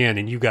ESPN,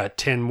 and you got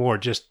 10 more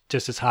just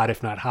as hot,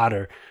 if not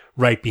hotter,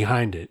 right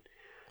behind it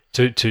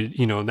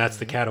and that's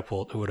the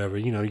catapult or whatever,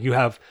 you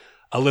have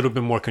a little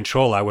bit more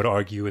control, I would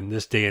argue, in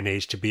this day and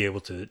age to be able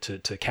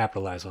to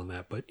capitalize on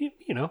that. But,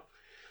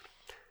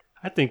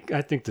 I think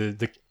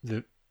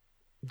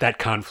that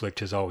conflict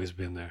has always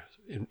been there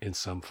in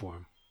some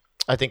form.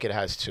 I think it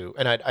has too,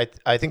 and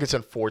I think it's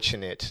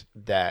unfortunate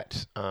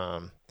that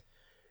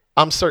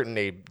I'm certain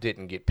they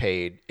didn't get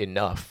paid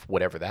enough,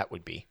 whatever that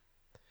would be.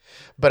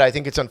 But I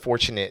think it's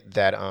unfortunate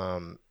that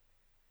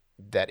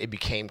that it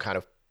became kind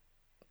of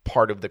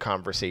part of the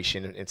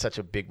conversation in such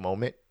a big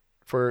moment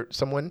for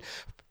someone,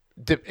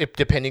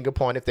 depending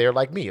upon if they're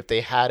like me, if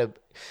they had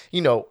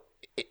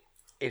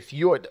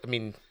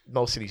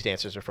most of these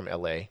dancers are from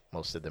LA.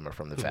 Most of them are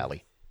from the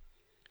Valley.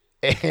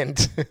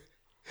 And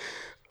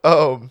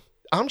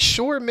I'm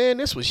sure, man,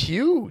 this was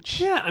huge.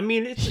 Yeah,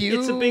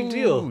 it's a big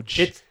deal.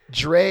 It's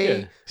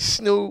Dre,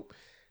 Snoop,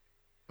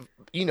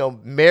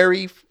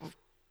 Mary.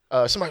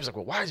 Somebody was like,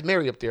 well, why is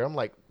Mary up there? I'm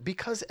like,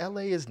 because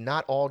LA is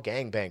not all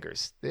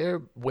gangbangers. There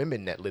are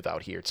women that live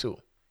out here too.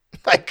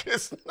 Like,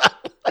 it's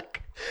not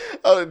like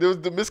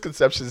the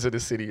misconceptions of the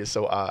city is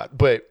so odd.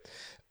 But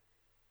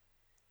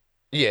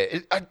yeah,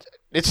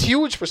 it's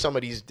huge for some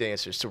of these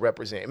dancers to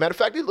represent. Matter of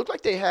fact, it looked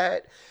like they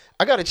had,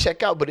 I got to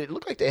check out, but it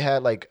looked like they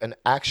had like an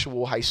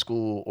actual high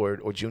school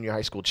or junior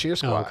high school cheer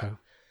squad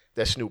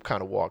that Snoop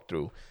kind of walked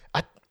through.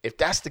 If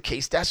that's the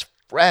case, that's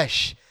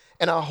fresh.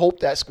 And I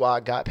hope that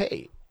squad got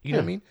paid. You know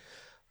what I mean?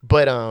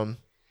 But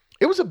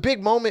it was a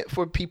big moment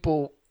for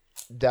people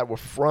that were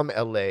from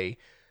LA.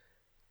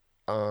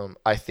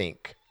 I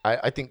think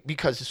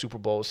because the Super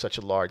Bowl is such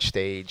a large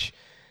stage,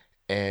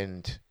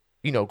 and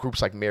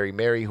groups like Mary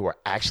Mary, who are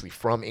actually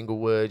from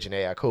Inglewood,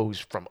 Janae Aiko, who's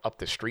from up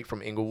the street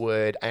from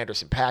Inglewood,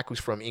 Anderson .Paak, who's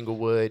from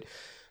Inglewood.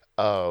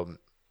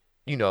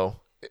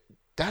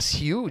 That's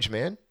huge,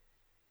 man.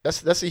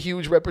 That's a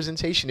huge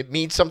representation. It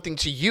means something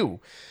to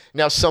you.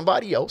 Now,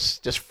 somebody else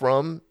just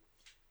from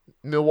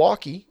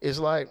Milwaukee is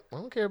like, I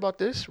don't care about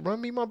this. Run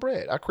me my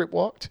bread. I crip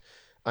walked.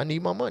 I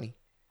need my money.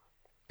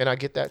 And I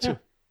get that too. Yeah.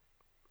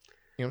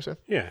 You know what I'm saying?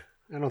 Yeah.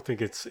 I don't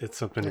think it's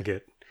something to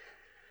get.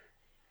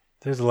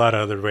 There's a lot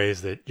of other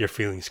ways that your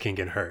feelings can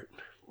get hurt.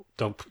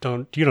 You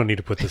don't need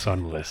to put this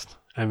on the list.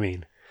 I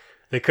mean,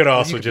 they could have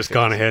also just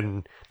gone ahead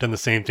and done the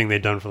same thing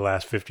they've done for the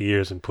last 50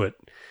 years and put,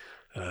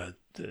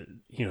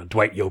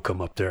 Dwight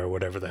Yoakam up there or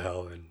whatever the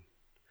hell. And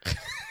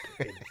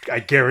I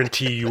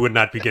guarantee you would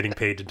not be getting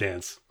paid to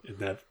dance in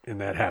that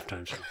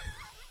halftime show.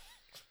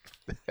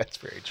 That's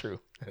very true.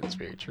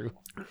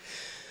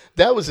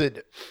 That was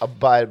it.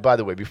 By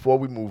the way, before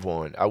we move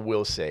on, I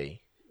will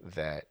say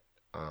that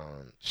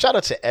shout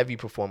out to every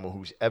performer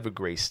who's ever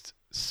graced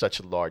such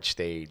a large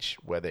stage,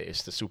 whether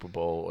it's the Super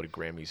Bowl or the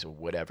Grammys or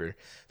whatever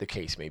the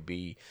case may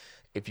be.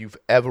 If you've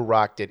ever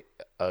rocked at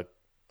a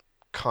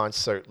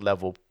concert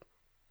level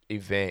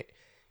event,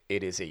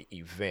 it is a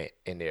event,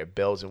 and there are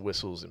bells and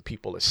whistles, and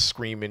people are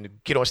screaming,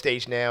 "Get on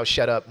stage now!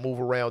 Shut up! Move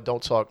around!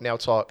 Don't talk! Now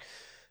talk!"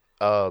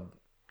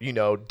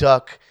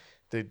 Duck.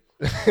 The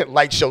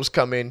light shows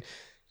coming.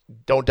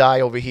 Don't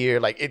die over here.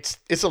 Like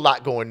it's a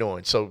lot going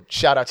on. So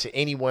shout out to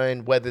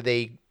anyone, whether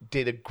they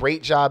did a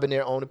great job in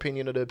their own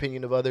opinion or the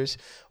opinion of others,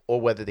 or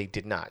whether they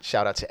did not.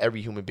 Shout out to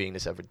every human being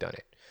that's ever done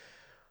it.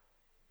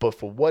 But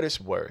for what it's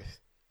worth,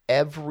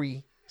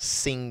 every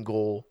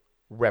single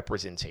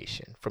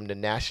representation, from the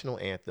national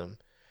anthem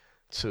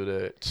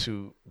to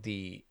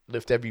the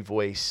Lift Every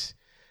Voice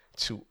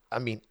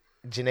Janae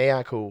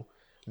Aiko,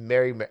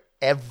 Mary,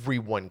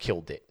 everyone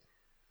killed it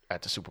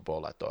at the Super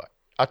Bowl.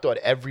 I thought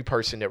every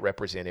person that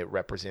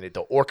represented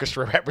the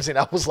orchestra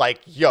represented. I was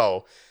like,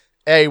 yo,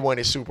 everyone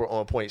is super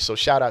on point. So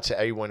shout out to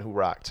everyone who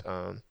rocked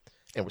and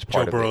was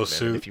part Joe of Burrow's it.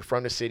 Man. suit. If you're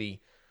from the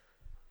city,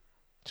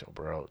 Joe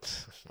Burrow,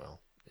 well,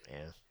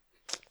 man.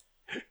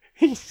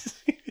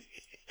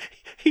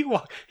 He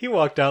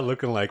walked out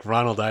looking like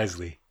Ronald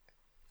Isley.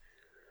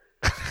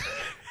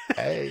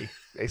 Hey,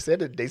 they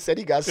said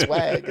he got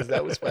swag. Is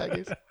that what swag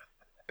is?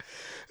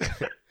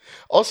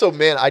 Also,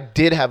 man, I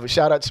did have a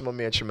shout out to my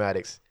man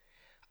Traumatics.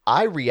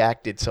 I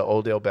reacted to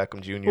Odell Beckham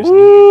Jr.'s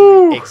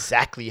knee injury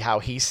exactly how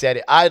he said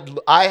it. I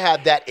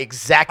had that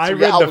exact. I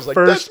was like,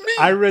 that's me.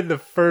 I read the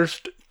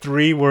first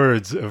 3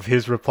 words of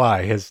his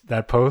reply,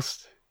 that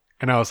post,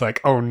 and I was like,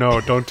 oh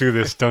no, don't do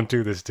this, don't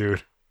do this,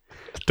 dude,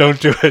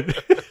 don't do it,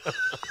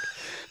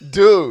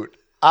 dude.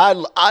 I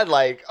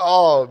like,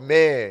 oh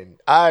man,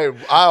 I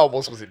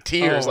almost was in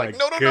tears. Oh, like,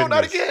 no,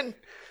 not again.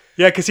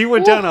 Yeah, because he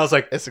went down. I was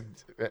like,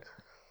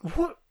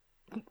 what?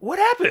 What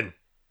happened?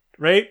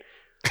 Right?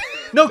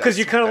 No, because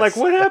you're kind of like,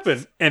 what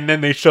happened? And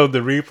then they showed the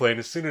replay, and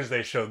as soon as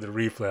they showed the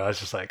replay, I was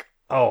just like,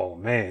 oh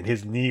man,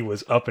 his knee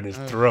was up in his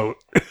throat.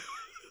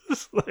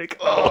 It's like,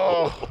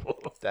 oh,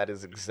 that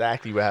is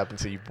exactly what happened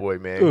to you, boy,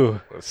 man.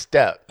 Ooh. A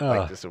step,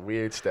 like just a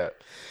weird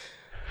step.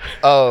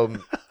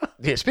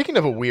 Yeah. Speaking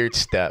of a weird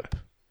step,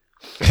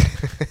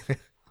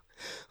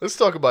 let's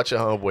talk about your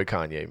homeboy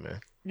Kanye,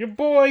 man. Your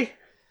boy.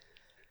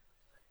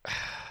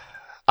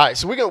 All right,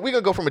 so we're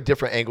gonna go from a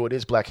different angle. It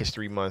is Black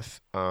History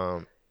Month.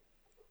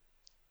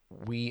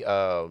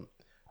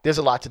 There's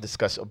a lot to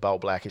discuss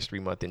about Black History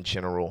Month in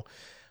general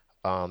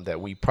that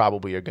we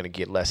probably are going to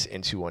get less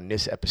into on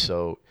this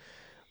episode.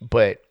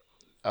 But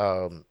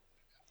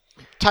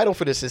title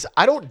for this is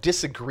I don't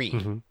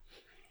disagree,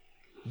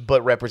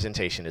 but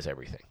representation is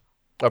everything.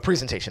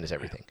 Presentation is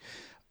everything.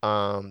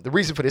 The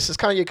reason for this is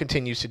Kanye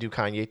continues to do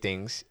Kanye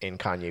things in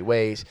Kanye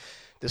ways.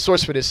 The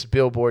source for this is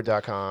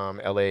Billboard.com,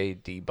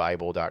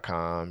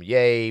 LADbible.com,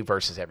 Ye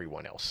versus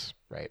everyone else,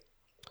 right?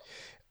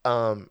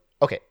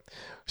 Okay.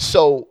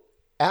 So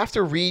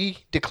after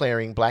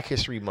redeclaring Black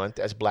History Month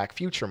as Black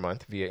Future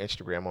Month via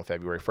Instagram on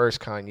February 1st,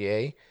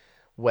 Kanye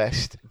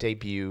West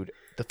debuted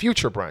the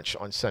Future Brunch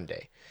on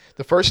Sunday.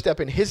 The first step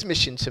in his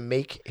mission to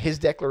make his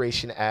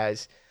declaration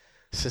as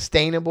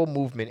sustainable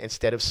movement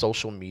instead of a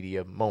social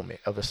media moment.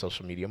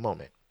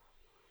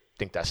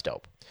 Think that's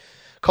dope.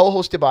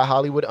 Co-hosted by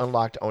Hollywood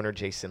Unlocked owner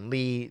Jason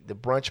Lee, the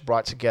brunch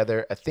brought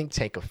together a think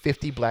tank of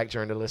 50 black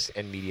journalists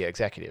and media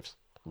executives.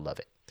 Love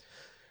it.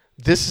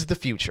 This is the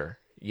future,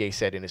 Ye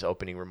said in his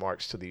opening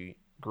remarks to the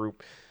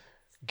group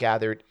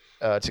gathered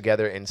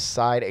together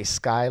inside a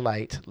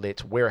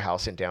skylight-lit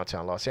warehouse in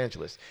downtown Los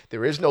Angeles.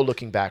 There is no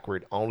looking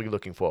backward, only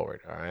looking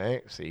forward. All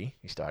right? See?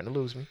 He's starting to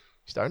lose me.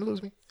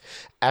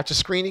 After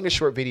screening a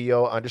short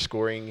video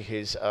underscoring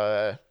his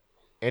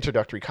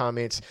introductory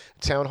comments,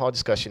 town hall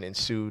discussion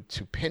ensued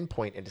to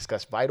pinpoint and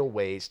discuss vital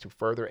ways to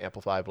further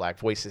amplify black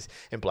voices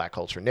and black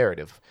culture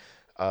narrative.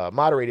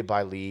 Moderated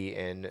by Lee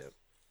and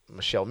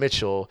Michelle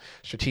Mitchell,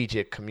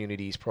 Strategic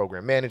Communities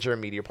Program Manager,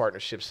 Media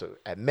Partnerships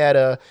at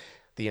Meta.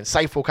 The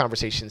insightful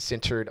conversation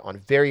centered on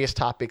various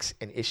topics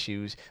and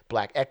issues: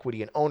 Black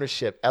equity and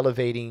ownership,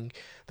 elevating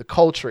the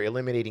culture,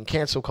 eliminating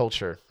cancel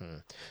culture,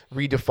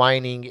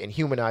 redefining and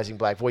humanizing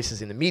Black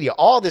voices in the media.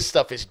 All this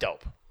stuff is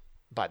dope,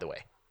 by the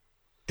way.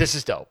 This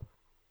is dope.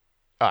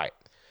 All right.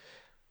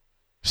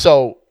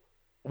 So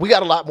we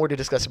got a lot more to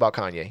discuss about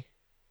Kanye.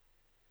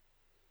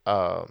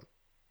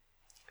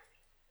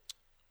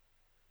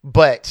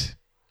 But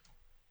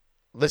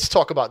let's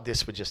talk about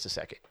this for just a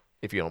second,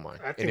 if you don't mind.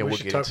 I think we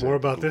should talk more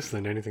about this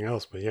than anything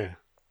else, but yeah.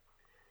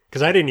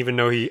 Because I didn't even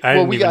know he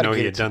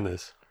had done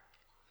this.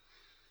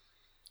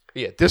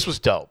 Yeah, this was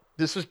dope.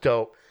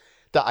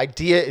 The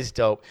idea is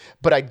dope,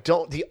 but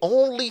the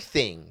only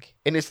thing,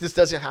 and this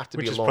doesn't have to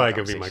be a long conversation. Which is probably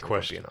going to be my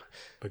question,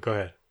 but go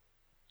ahead.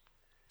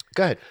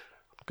 Go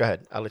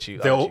ahead. I'll let you.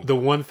 The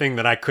one thing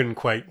that I couldn't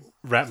quite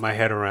wrap my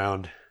head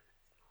around,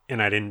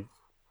 and I didn't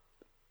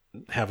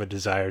have a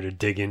desire to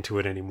dig into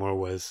it anymore,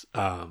 was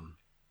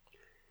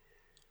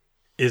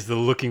is the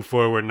looking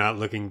forward, not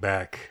looking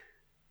back.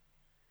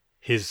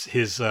 His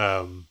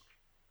CRT,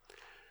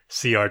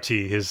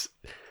 his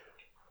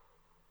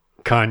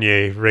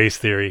Kanye race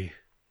theory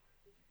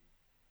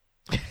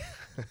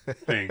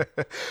thing.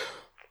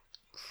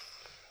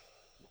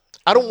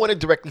 I don't want to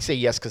directly say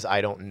yes because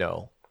I don't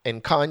know.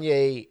 And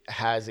Kanye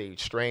has a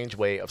strange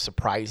way of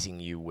surprising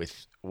you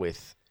with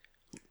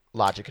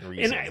logic and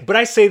reason. But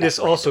I say this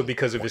also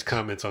because of his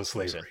comments on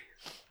slavery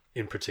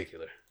in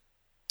particular.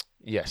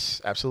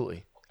 Yes,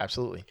 absolutely. Yeah.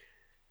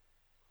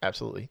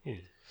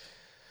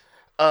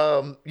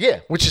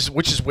 Which is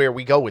where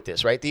we go with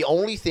this, right? The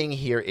only thing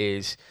here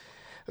is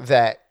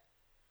that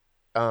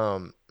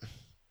and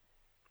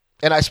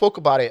I spoke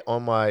about it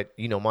on my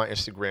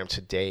Instagram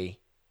today,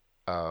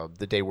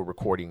 the day we're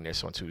recording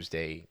this on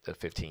Tuesday the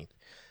 15th.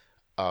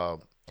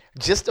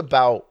 Just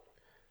about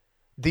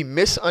the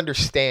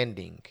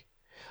misunderstanding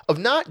of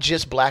not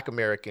just Black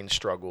American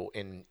struggle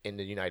in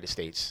the United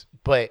States,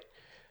 but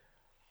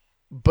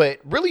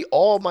really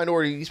all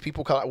minorities,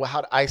 people call it.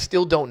 Well, I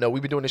still don't know.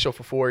 We've been doing this show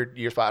for 4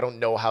 years, but I don't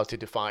know how to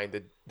define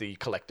the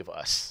collective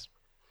us.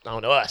 I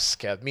don't know us,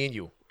 Kev, me and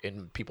you,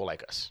 and people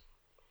like us.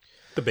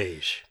 The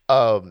beige.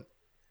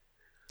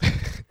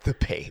 The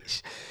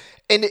beige,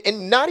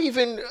 and not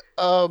even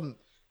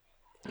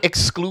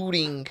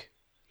excluding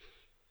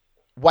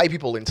white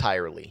people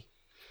entirely,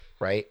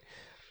 right?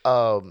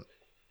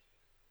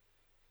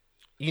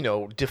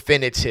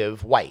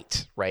 Definitive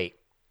white, right?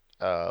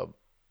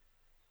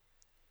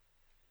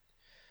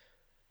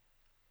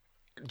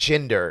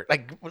 Gender,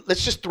 like,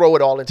 let's just throw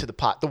it all into the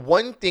pot. The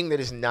one thing that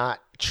is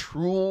not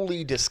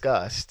truly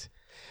discussed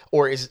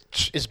or is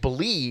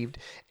believed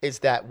is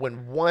that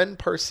when one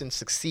person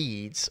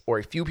succeeds or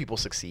a few people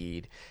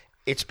succeed,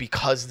 it's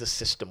because the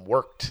system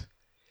worked.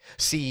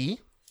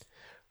 See,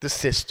 the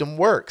system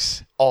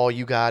works. All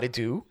you got to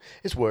do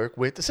is work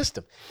with the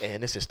system,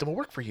 and the system will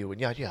work for you,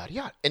 and yada, yada,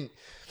 yada. And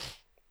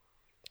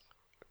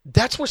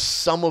that's where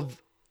some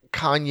of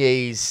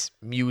Kanye's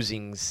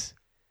musings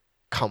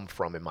come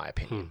from, in my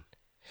opinion.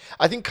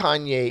 I think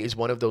Kanye is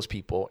one of those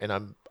people,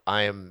 and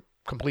I am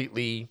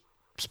completely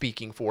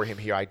speaking for him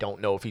here. I don't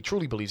know if he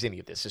truly believes any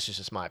of this. This is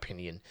just my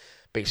opinion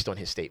based on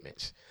his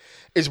statements.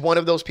 Is one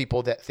of those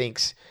people that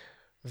thinks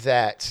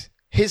that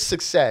his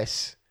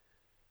success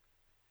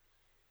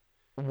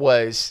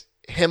was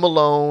him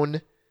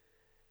alone,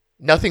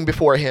 nothing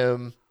before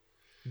him,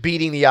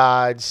 beating the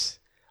odds,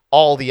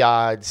 all the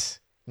odds,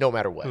 no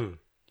matter what. You know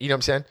what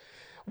I'm saying?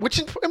 Which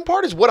in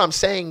part is what I'm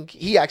saying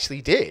he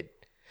actually did,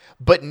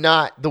 but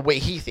not the way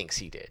he thinks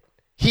he did.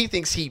 He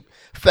thinks he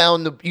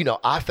found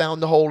I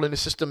found the hole in the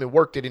system and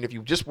worked it. And if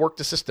you just work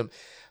the system,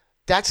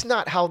 that's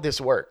not how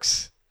this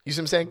works. You see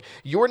what I'm saying?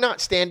 You're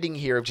not standing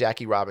here if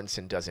Jackie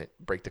Robinson doesn't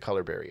break the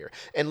color barrier.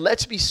 And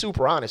let's be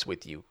super honest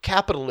with you.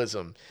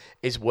 Capitalism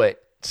is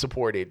what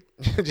supported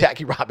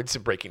Jackie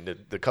Robinson breaking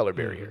the color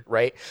barrier,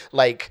 right?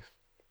 Like,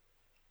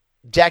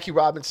 Jackie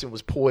Robinson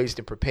was poised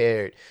and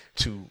prepared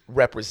to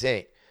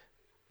represent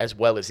as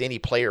well as any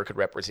player could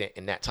represent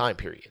in that time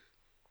period,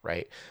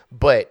 right?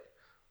 But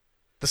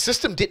the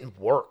system didn't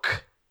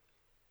work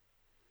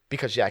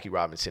because Jackie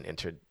Robinson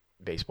entered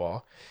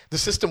baseball. The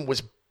system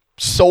was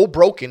so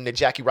broken that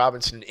Jackie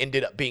Robinson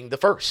ended up being the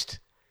first.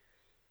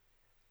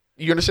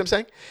 You understand what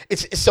I'm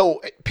saying? It's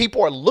so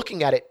people are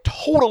looking at it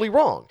totally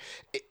wrong.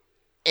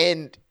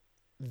 And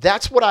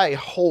that's what I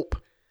hope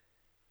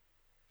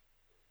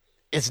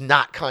is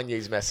not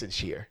Kanye's message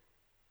here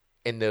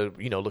in the,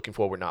 looking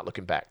forward, not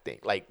looking back thing.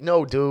 Like,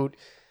 no, dude,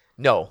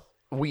 no.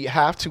 We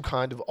have to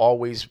kind of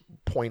always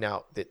point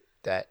out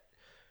that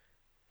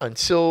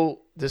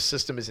until this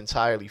system is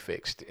entirely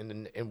fixed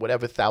in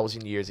whatever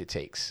 1,000 years it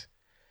takes,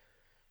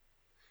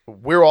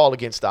 we're all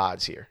against the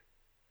odds here.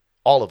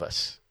 All of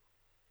us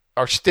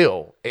are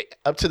still,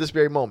 up to this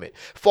very moment,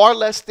 far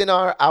less than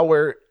our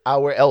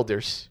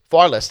elders,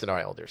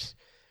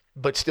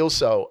 but still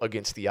so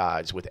against the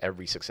odds with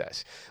every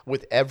success,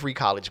 with every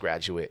college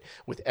graduate,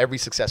 with every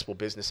successful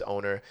business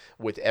owner,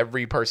 with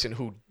every person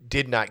who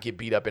did not get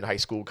beat up in high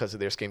school because of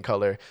their skin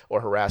color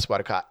or harassed by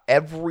the cop.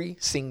 Every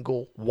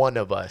single one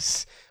of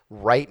us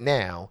right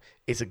now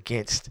is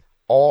against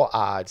all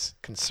odds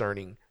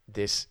concerning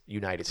this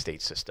United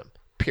States system,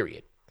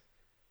 period.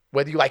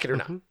 Whether you like it or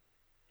not. You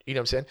know what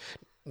I'm saying?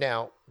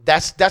 Now,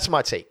 that's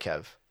my take,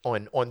 Kev,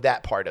 on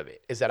that part of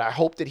it, is that I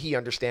hope that he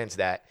understands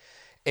that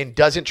and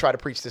doesn't try to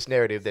preach this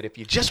narrative that if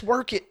you just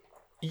work it,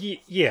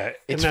 yeah,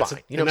 it's and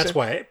fine. And that's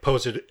why I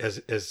posed it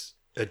as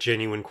a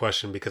genuine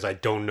question, because I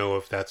don't know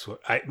if that's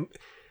what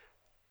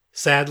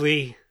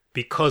sadly,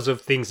 because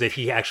of things that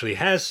he actually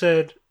has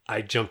said,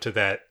 I jumped to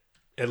that,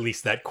 at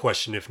least that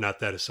question, if not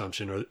that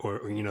assumption,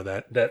 or you know,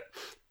 that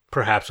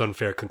perhaps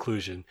unfair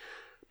conclusion.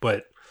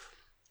 But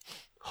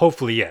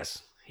hopefully,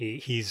 yes,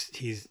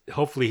 he's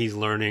hopefully he's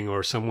learning,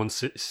 or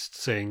someone's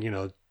saying, you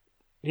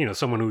know,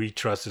 someone who he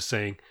trusts is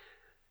saying,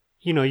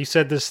 you know, you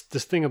said this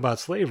thing about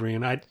slavery,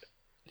 and I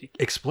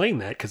explain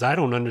that because I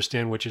don't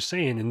understand what you're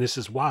saying, and this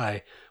is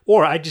why,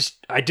 or I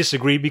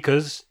disagree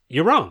because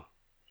you're wrong,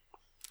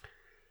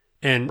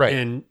 and right.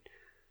 and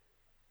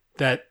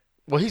that.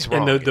 Well, he's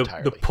wrong. And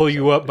the pull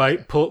you up by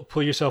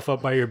pull yourself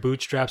up by your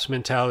bootstraps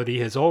mentality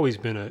has always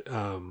been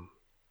a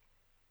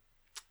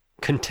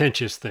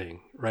contentious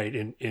thing, right?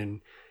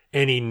 In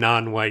any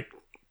non-white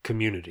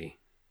community,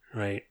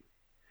 right?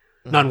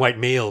 Non-white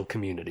male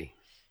community,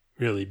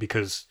 really,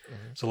 because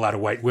there's a lot of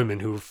white women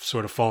who've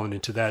sort of fallen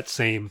into that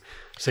same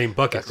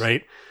bucket,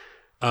 right?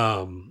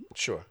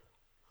 Sure.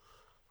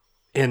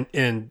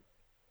 And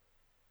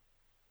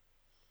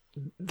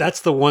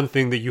that's the one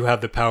thing that you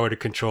have the power to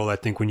control, I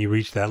think, when you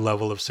reach that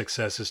level of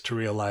success, is to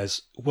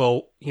realize,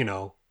 well, you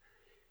know,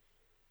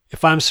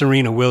 if I'm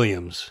Serena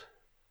Williams,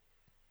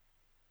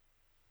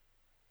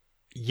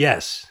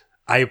 yes,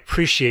 I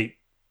appreciate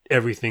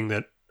everything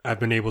that I've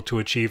been able to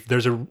achieve.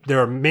 There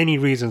are many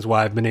reasons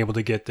why I've been able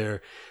to get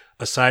there,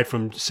 aside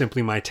from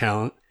simply my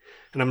talent.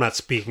 And I'm not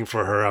speaking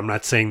for her. I'm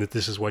not saying that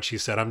this is what she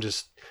said. I'm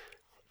just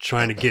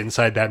trying to get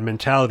inside that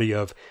mentality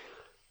of,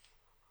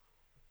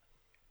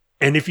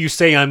 and if you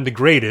say I'm the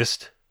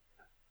greatest,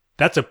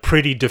 that's a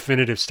pretty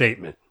definitive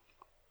statement.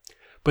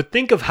 But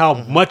think of how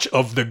much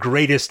of the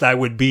greatest I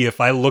would be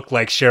if I looked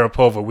like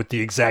Sharapova with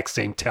the exact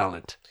same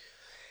talent.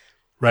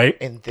 Right?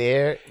 And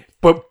there...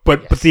 But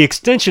the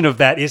extension of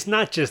that is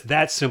not just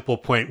that simple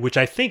point, which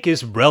I think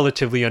is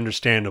relatively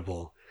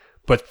understandable,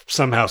 but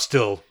somehow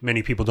still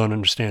many people don't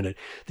understand it.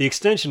 The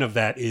extension of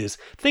that is,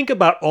 think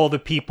about all the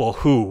people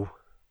who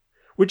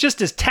were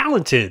just as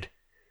talented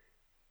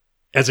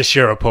as a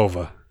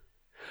Sharapova,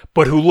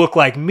 but who look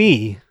like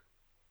me,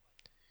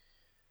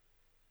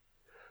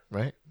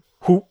 right?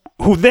 Who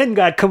then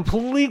got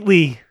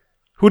completely,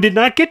 who did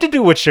not get to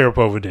do what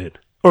Sharapova did,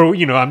 or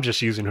you know, I'm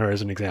just using her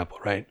as an example,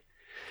 right?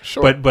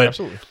 Sure, but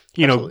absolutely.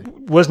 You know,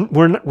 was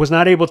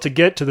not able to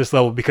get to this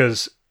level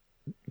because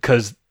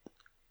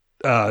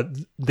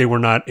they were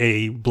not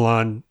a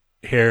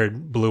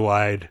blonde-haired,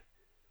 blue-eyed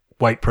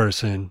white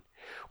person,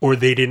 or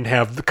they didn't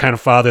have the kind of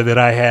father that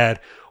I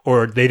had,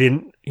 or they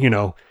didn't, you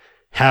know,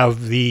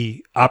 have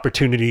the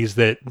opportunities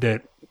that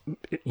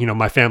you know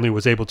my family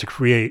was able to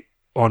create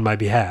on my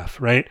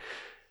behalf, right?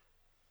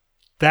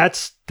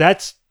 That's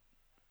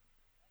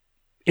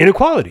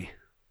inequality.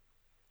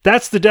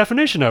 That's the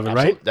definition of it,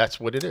 Absolutely. right? That's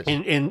what it is.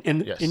 And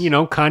Yes. and you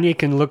know, Kanye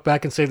can look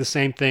back and say the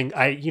same thing.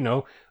 I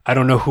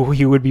don't know who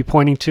he would be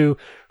pointing to,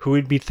 who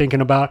he'd be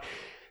thinking about.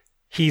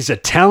 He's a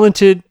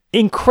talented,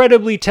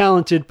 incredibly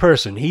talented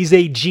person. He's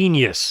a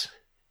genius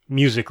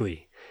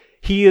musically.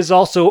 He is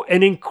also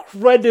an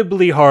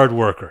incredibly hard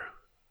worker,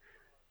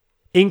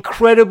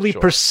 incredibly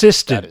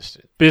persistent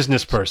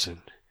business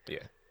person. Yeah.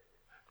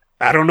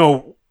 I don't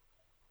know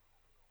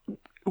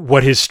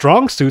what his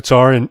strong suits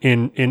are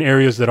in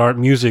areas that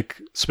aren't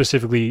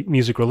specifically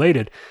music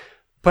related,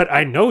 but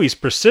I know he's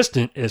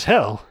persistent as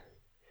hell,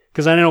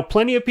 because I know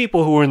plenty of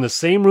people who were in the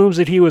same rooms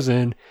that he was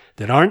in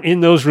that aren't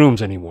in those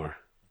rooms anymore.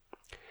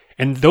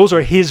 And those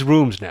are his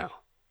rooms now.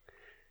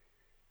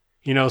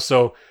 You know,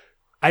 so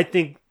I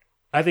think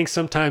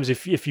sometimes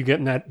if you get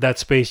in that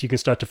space, you can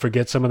start to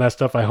forget some of that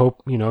stuff. I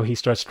hope, you know, he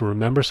starts to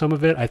remember some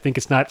of it. I think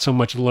it's not so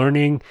much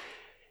learning.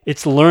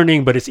 It's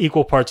learning, but it's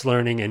equal parts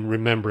learning and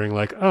remembering,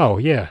 like, oh,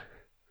 yeah.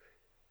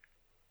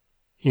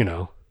 You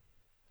know,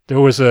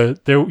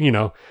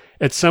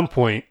 at some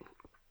point,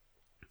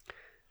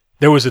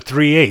 there was a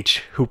 3H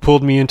who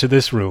pulled me into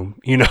this room,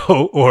 you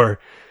know, or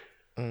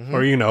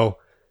you know,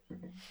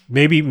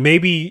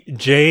 maybe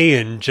Jay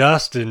and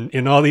Justin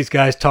and all these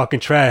guys talking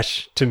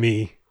trash to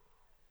me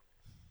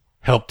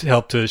helped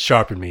to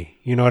sharpen me.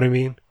 You know what I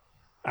mean?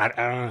 I don't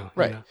know.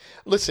 Right. You know?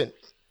 Listen,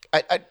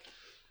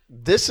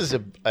 this is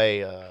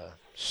a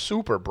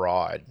super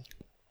broad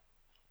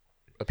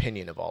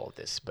opinion of all of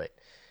this, but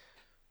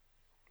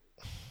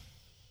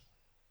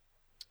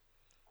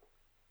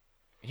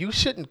you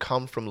shouldn't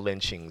come from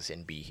lynchings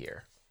and be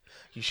here.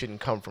 You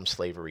shouldn't come from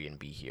slavery and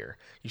be here.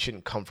 You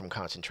shouldn't come from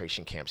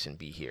concentration camps and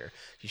be here.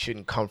 You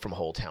shouldn't come from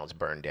whole towns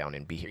burned down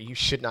and be here. You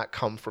should not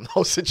come from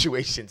those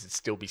situations and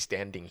still be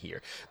standing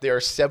here. There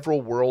are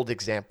several world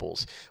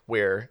examples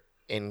where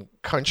in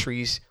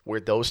countries where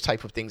those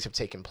type of things have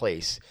taken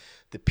place,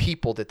 the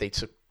people that they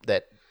took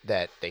that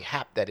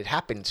it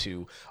happened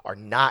to are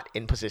not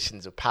in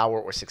positions of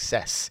power or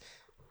success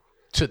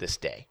to this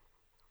day,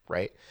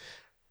 right?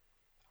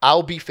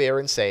 I'll be fair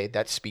and say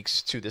that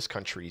speaks to this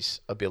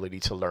country's ability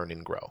to learn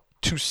and grow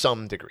to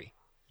some degree.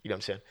 You know what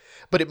I'm saying?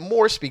 But it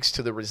more speaks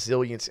to the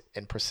resilience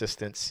and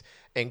persistence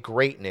and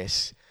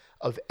greatness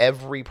of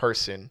every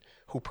person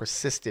who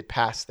persisted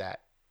past that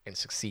and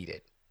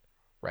succeeded,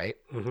 right?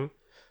 Mm-hmm.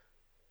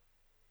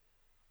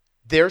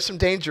 There's some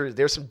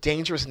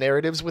dangerous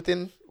narratives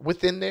within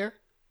there,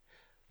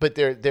 but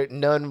they're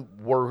none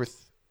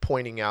worth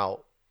pointing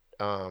out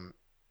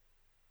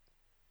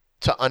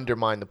to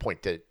undermine the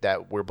point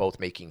that we're both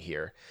making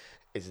here,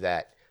 is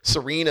that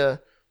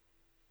Serena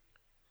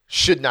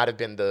should not have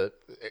been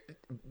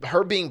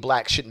her being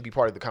black shouldn't be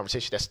part of the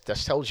conversation. That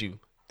tells you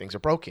things are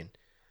broken,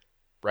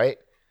 right?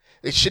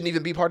 It shouldn't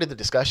even be part of the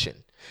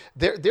discussion.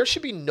 There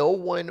should be no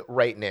one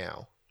right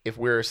now, if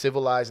we're a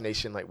civilized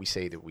nation like we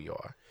say that we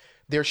are,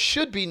 there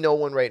should be no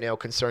one right now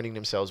concerning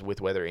themselves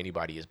with whether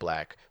anybody is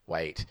black,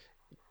 white,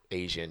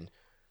 Asian,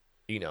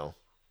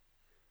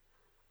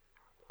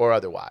 or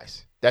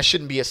otherwise. That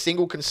shouldn't be a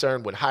single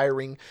concern when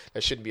hiring.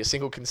 That shouldn't be a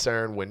single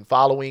concern when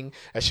following.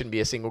 That shouldn't be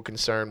a single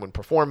concern when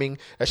performing.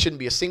 That shouldn't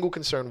be a single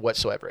concern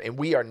whatsoever. And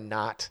we are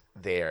not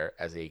there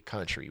as a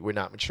country. We're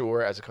not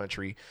mature as a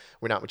country.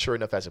 We're not mature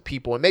enough as a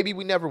people. And maybe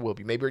we never will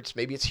be. Maybe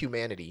it's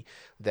humanity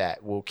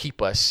that will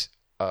keep us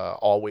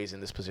always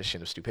in this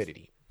position of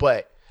stupidity.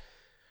 But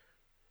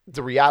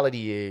the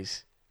reality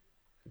is,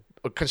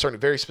 concerning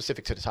very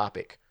specific to the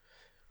topic,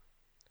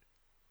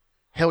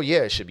 hell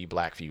yeah, it should be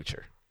Black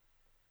Future.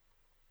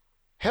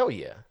 Hell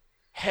yeah.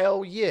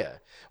 Hell yeah.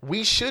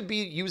 We should be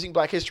using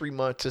Black History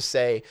Month to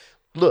say,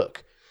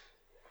 look,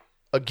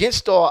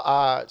 against all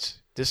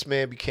odds, this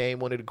man became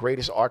one of the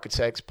greatest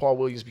architects. Paul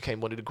Williams became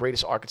one of the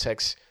greatest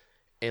architects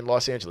in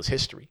Los Angeles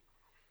history.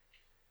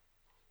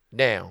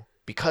 Now,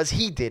 because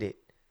he did it,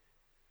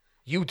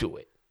 you do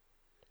it.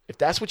 If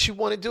that's what you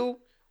want to do,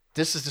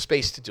 this is the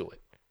space to do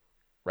it,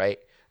 right?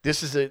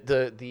 This is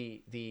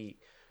the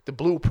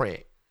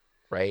blueprint,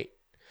 right?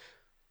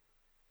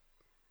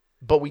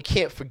 But we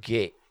can't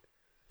forget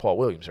Paul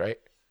Williams, right?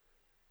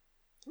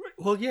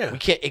 Well, yeah. We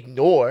can't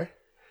ignore,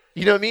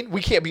 you know what I mean?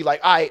 We can't be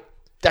like, all right,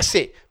 that's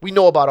it. We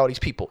know about all these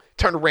people.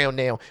 Turn around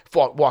now,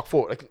 walk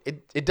forward.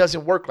 Like it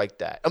doesn't work like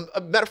that.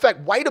 Matter of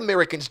fact, white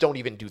Americans don't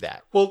even do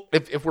that. Well,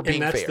 if we're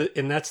being fair.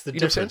 That's the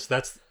difference.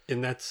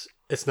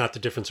 It's not the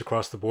difference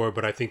across the board,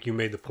 but I think you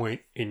made the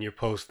point in your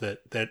post that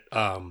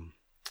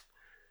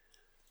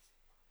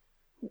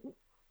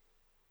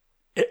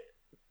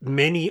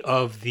many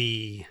of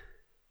the,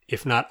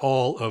 if not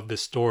all of the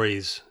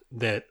stories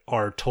that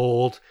are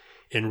told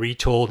and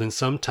retold and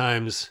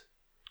sometimes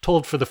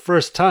told for the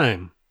first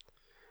time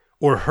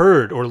or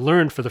heard or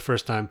learned for the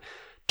first time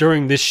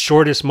during this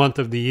shortest month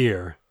of the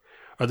year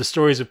are the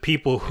stories of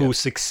people who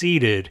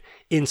succeeded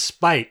in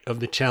spite of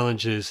the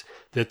challenges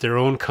that their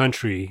own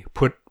country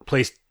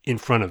placed in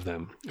front of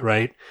them,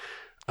 right?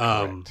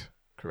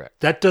 Correct.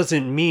 That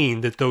doesn't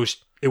mean that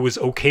it was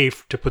okay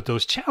to put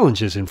those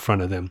challenges in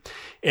front of them.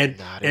 And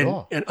Not at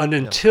all. And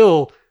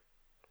until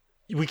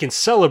we can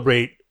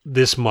celebrate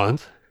this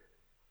month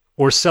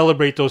or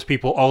celebrate those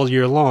people all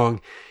year long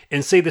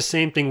and say the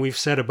same thing we've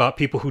said about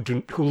people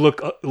who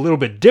look a little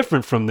bit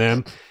different from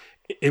them.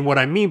 And what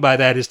I mean by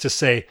that is to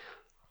say,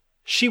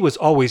 she was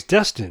always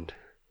destined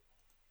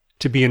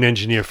to be an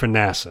engineer for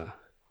NASA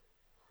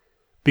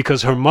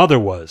because her mother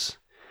was,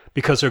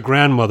 because her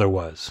grandmother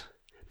was,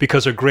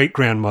 because her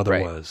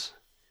great-grandmother was.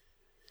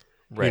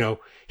 Right.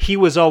 He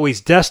was always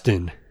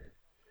destined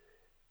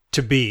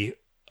to be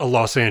a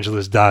Los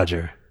Angeles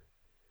Dodger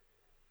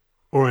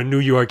or a New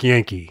York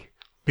Yankee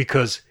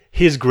because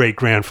his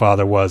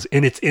great-grandfather was,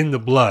 and it's in the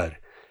blood.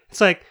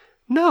 It's like,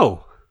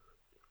 no.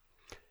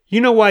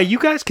 You know why you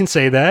guys can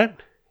say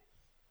that?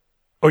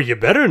 Or you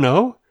better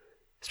know.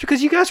 It's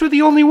because you guys were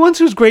the only ones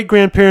whose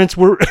great-grandparents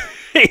were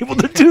able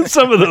to do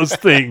some of those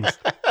things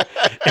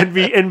and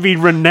be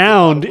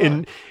renowned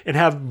and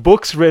have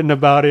books written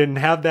about it and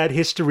have that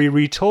history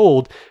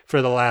retold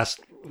for the last,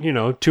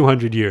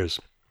 200 years.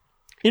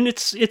 And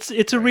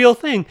it's a real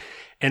thing.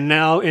 And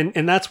now,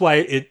 and that's why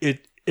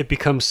it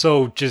becomes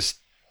so just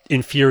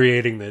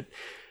infuriating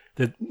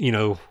that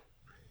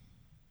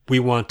we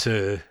want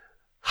to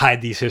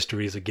hide these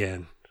histories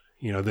again.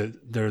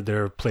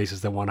 There are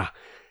places that want to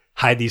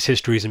hide these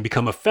histories and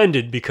become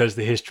offended because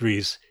the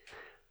histories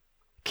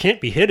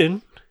can't be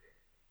hidden.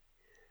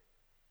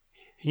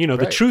 Right.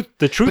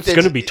 The truth's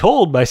going to be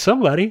told by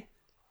somebody.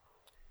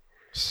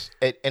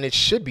 And it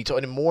should be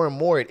told. And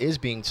more it is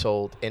being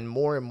told. And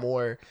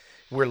more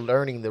we're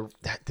learning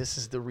that this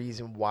is the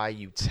reason why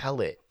you tell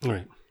it.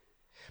 Right.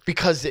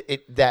 Because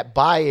that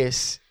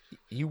bias,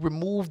 you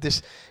remove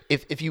this.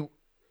 If you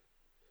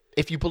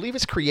if you believe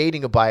it's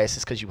creating a bias,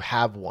 it's because you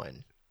have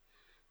one.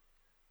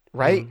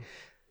 Right?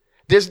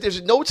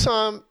 There's no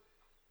time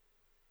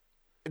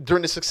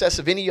during the success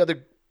of any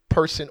other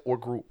person or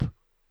group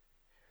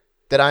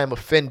that I am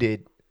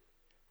offended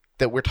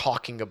that we're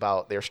talking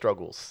about their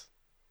struggles.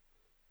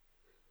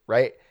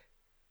 Right?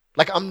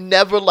 Like, I'm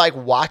never like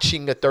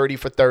watching a 30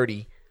 for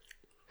 30.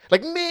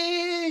 Like,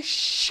 man,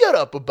 shut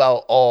up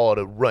about all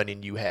the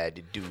running you had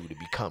to do to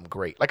become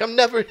great. Like, I'm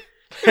never, you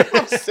know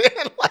what I'm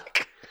saying?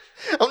 Like,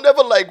 I'm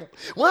never like,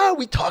 why are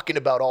we talking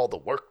about all the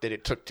work that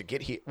it took to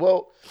get here?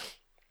 Well,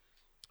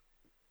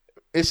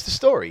 it's the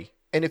story.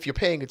 And if you're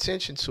paying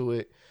attention to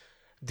it,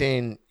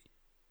 then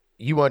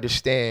you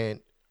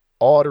understand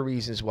all the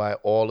reasons why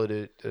all of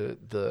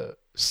the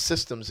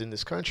systems in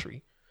this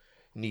country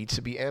need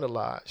to be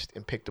analyzed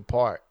and picked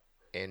apart.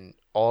 And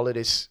all of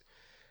this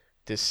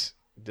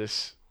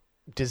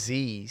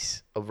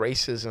disease of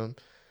racism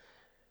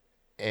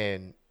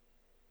and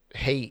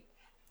hate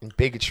and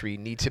bigotry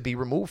need to be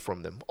removed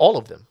from them. All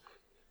of them.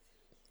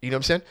 You know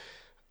what I'm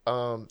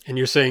saying? And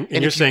you're saying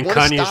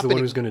Kanye is the one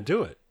who's going to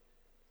do it.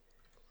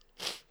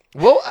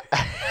 Well,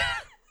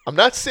 I'm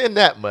not saying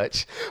that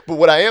much, but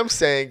what I am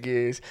saying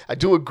is I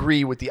do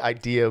agree with the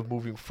idea of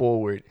moving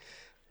forward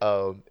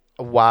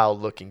while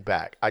looking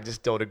back. I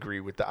just don't agree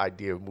with the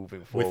idea of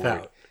moving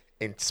forward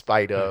in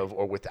spite of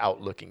or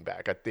without looking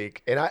back. I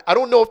think, and I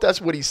don't know if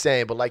that's what he's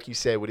saying, but like you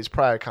said, with his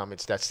prior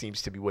comments, that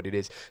seems to be what it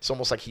is. It's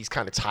almost like he's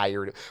kind of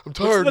tired. I'm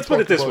tired. Let's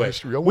put it this way: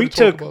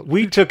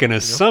 we took an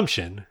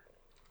assumption,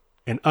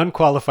 an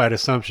unqualified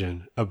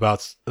assumption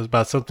about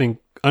something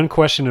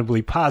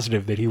unquestionably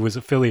positive that he was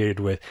affiliated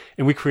with,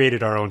 and we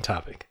created our own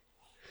topic.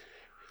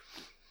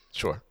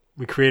 Sure.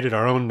 We created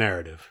our own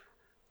narrative.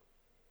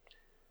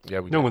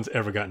 Yeah, no one's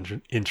ever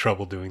gotten in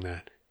trouble doing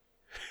that.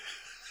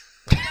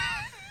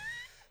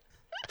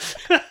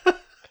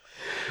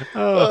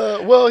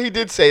 Well, he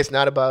did say it's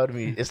not about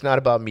me. It's not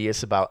about me.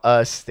 It's about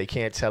us. They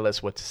can't tell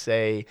us what to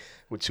say.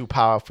 We're too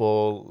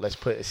powerful. Let's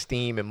put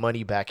esteem and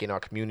money back in our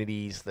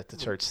communities. Let the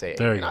church say it.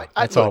 There you go.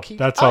 That's all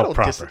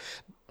proper.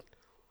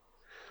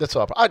 That's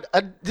all.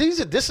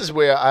 This is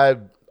where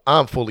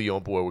I'm fully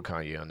on board with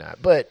Kanye on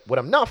that. But what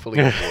I'm not fully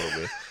on board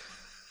with.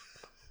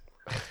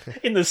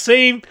 In the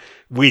same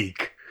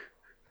week,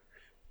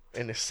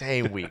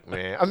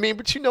 man. I mean,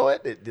 but you know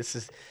what? This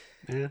is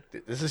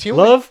human.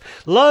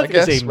 Love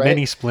guess, is a right?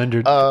 many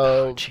splendored.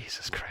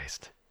 Jesus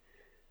Christ.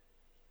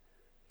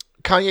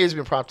 Kanye has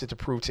been prompted to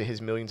prove to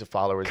his millions of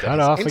followers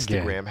that his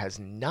Instagram has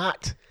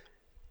not.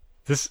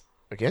 This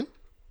again?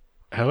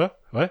 Hello?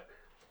 What?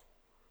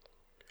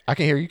 I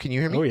can hear you. Can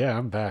you hear me? Oh yeah,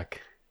 I'm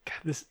back.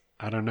 God,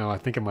 I don't know. I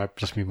think it might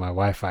just be my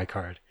Wi-Fi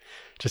card.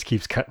 It just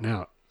keeps cutting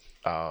out.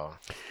 Oh.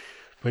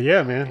 But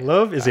yeah, man,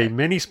 love is a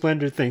many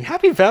splendid thing.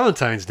 Happy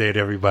Valentine's Day to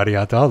everybody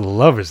out there, all the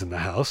lovers in the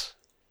house.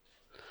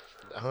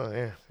 Oh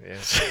yeah.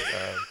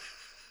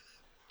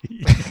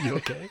 You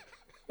okay?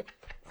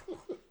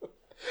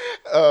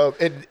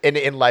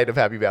 In light of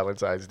Happy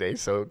Valentine's Day,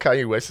 so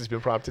Kanye West has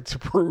been prompted to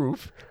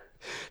prove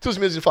to his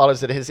millions of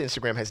followers that his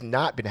Instagram has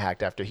not been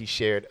hacked after he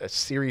shared a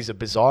series of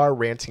bizarre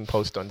ranting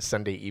posts on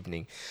Sunday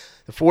evening.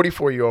 The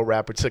 44-year-old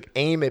rapper took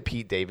aim at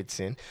Pete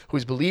Davidson, who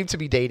is believed to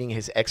be dating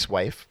his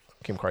ex-wife,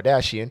 Kim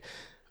Kardashian,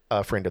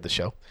 a friend of the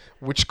show,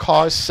 which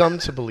caused some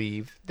to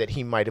believe that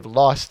he might have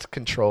lost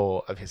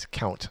control of his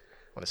account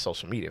on a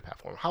social media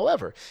platform.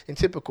 However, in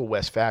typical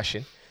West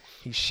fashion,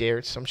 he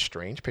shared some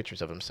strange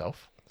pictures of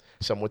himself,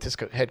 some with his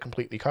head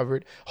completely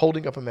covered,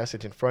 holding up a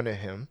message in front of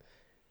him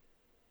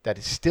that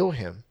is still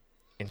him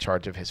in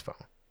charge of his phone.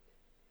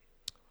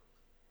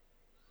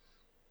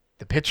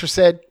 The picture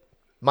said,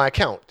 "My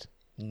account,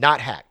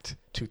 not hacked,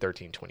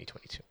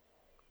 2/13/2022.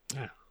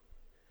 Yeah.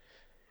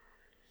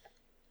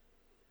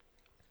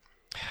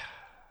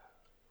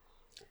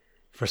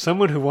 For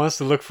someone who wants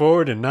to look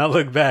forward and not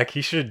look back,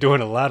 he should have doing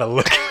a lot of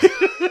looking.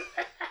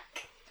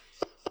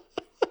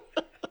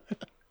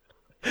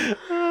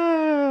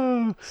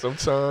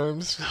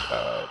 Sometimes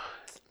have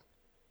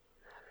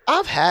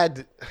I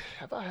had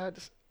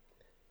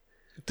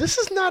this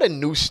is not a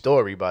new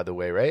story, by the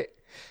way, right?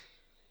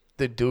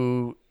 The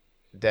dude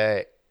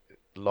that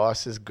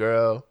lost his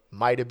girl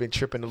might have been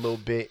tripping a little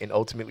bit and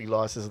ultimately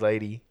lost his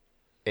lady,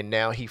 and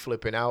now he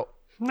flipping out.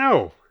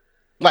 No.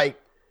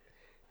 Like,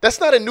 that's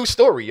not a new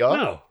story, y'all.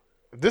 No.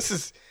 This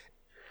is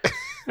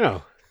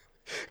no.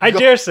 I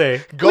dare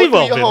say we've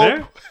all been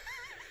there.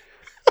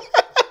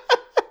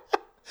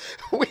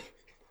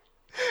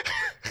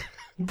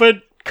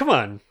 But come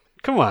on,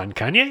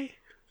 Kanye.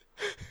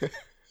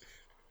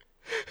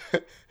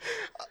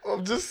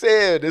 I'm just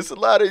saying, there's a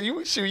lot of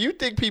you. Shoot, you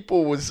think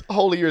people was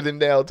holier than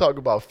thou talking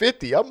about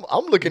 50? I'm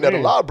looking at a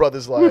lot of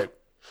brothers like.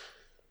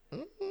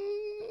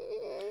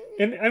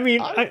 And I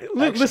mean,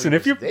 listen,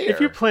 if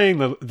you're playing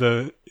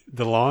the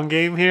long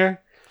game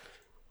here,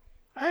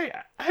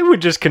 I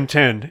would just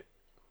contend,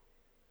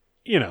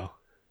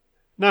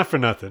 not for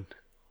nothing.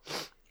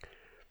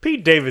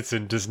 Pete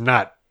Davidson does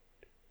not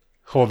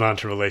hold on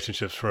to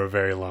relationships for a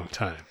very long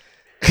time.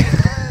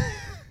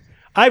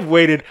 I've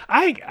waited.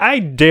 I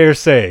dare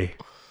say,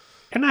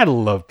 and I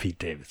love Pete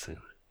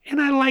Davidson.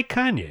 And I like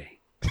Kanye.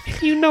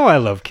 You know I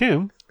love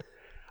Kim.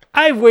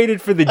 I've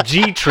waited for the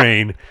G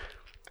train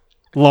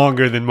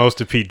longer than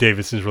most of Pete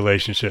Davidson's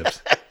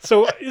relationships.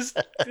 So is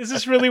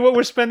this really what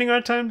we're spending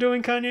our time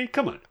doing, Kanye?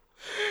 Come on.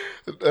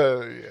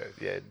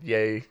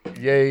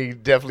 Yay,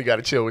 definitely got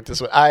to chill with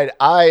this one.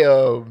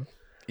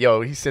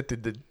 He sent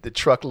the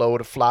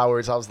truckload of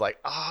flowers. I was like,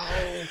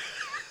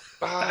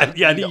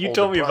 yeah, you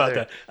told me about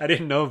that. I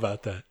didn't know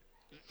about that.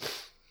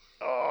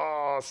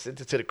 Oh, sent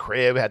it to the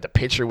crib. Had the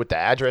picture with the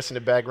address in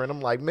the background.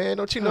 I'm like, man,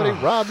 don't you know they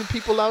robbing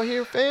people out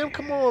here, fam?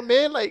 Come on,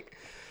 man. Like,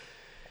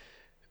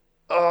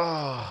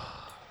 yeah,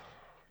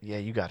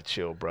 you got to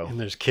chill, bro. And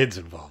there's kids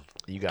involved.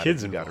 You got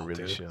to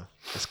really chill.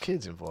 There's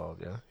kids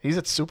involved, yeah. He's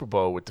at the Super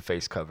Bowl with the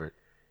face covered.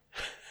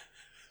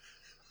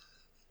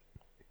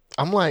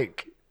 I'm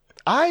like,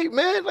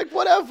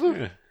 whatever.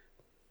 Yeah.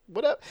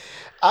 Whatever.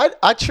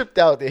 I tripped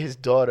out that his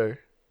daughter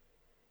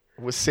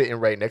was sitting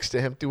right next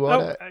to him through all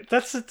that.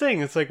 That's the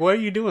thing. It's like, why are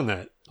you doing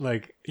that?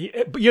 Like,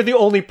 you're the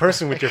only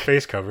person with your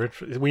face covered.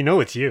 We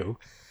know it's you.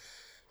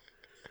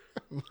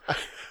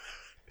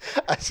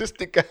 I just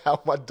think of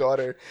how my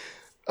daughter,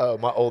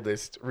 my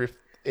oldest,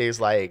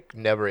 is like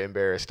never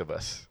embarrassed of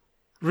us.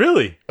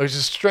 Really? Which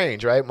is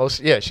strange, right?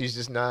 She's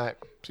just not.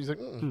 She's like,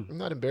 I'm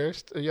not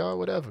embarrassed of y'all,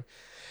 whatever.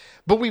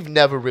 But we've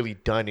never really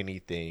done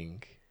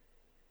anything.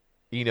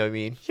 You know what I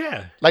mean?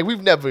 Yeah. Like,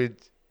 we've never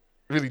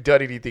really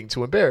done anything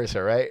to embarrass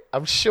her, right?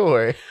 I'm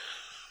sure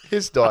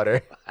his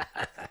daughter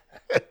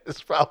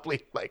is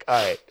probably like,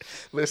 all right,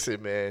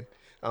 listen, man,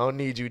 I don't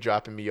need you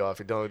dropping me off.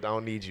 I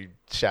don't need you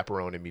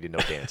chaperoning me to no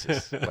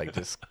dances. Like,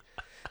 just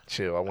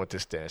chill. I want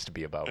this dance to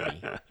be about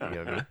me. You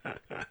know what I mean?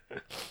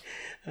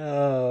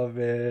 Oh,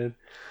 man.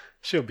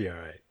 She'll be all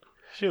right.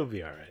 She'll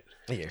be all right.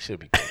 Yeah, she'll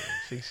be good.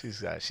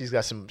 She's got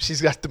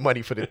the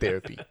money for the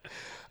therapy.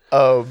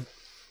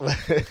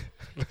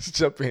 Let's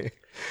jump in.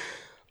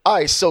 All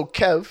right, so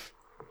Kev,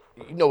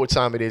 you know what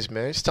time it is,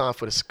 man. It's time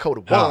for the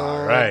Sakota One.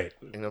 All right.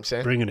 You know what I'm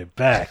saying? Bringing it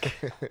back.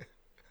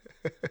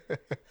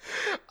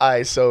 All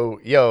right, so,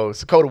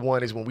 Sakota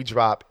One is when we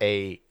drop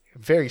a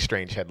very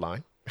strange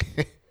headline.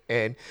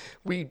 And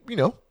we,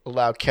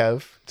 allow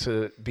Kev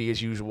to be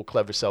his usual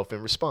clever self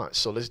in response.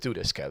 So let's do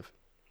this, Kev.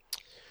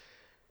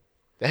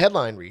 The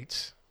headline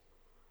reads,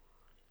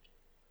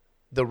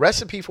 "The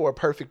recipe for a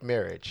perfect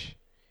marriage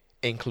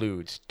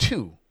includes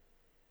 2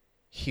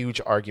 huge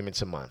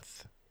arguments a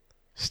month.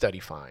 Study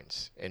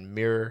finds in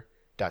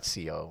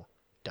mirror.co.uk."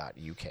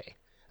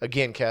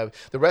 Again, Kev,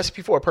 the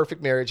recipe for a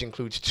perfect marriage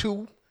includes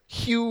 2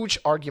 huge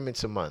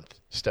arguments a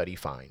month. Study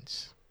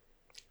finds.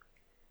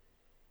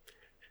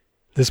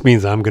 This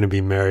means I'm going to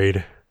be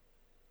married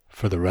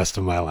for the rest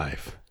of my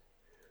life.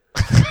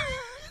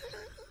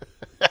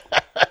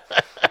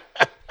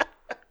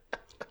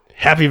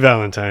 Happy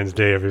Valentine's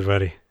Day,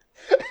 everybody.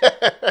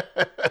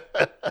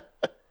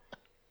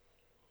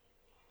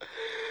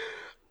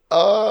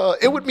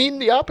 It would mean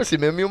the opposite,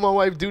 man. Me and my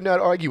wife do not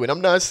argue, and I'm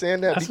not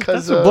saying that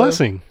because that's a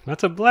blessing.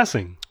 That's a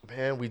blessing.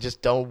 Man, we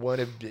just don't want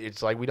to.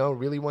 It's like we don't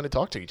really want to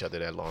talk to each other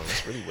that long.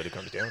 That's really what it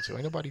comes down to.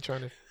 Ain't nobody trying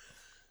to.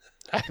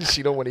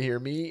 She don't want to hear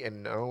me,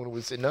 and I don't.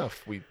 It's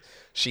enough.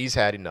 She's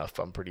had enough.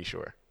 I'm pretty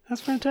sure. That's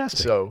fantastic.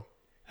 So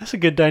that's a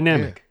good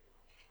dynamic.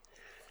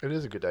 Yeah. It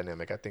is a good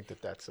dynamic. I think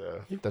that's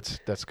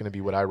going to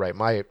be what I write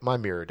my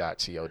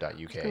mirror.co.uk. I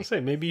was gonna say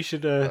maybe you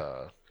should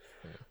give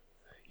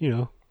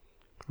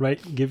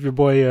your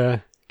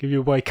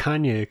boy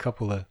Kanye a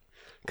couple of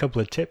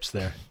tips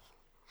there.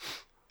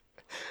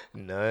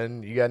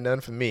 None. You got none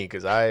for me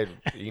because my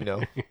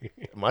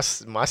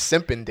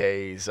simping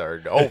days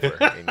are over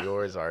and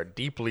yours are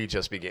deeply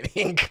just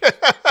beginning.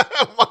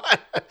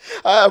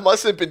 My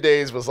simping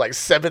days was like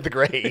 7th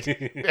grade.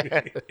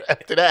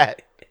 After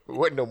that, there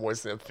wasn't no more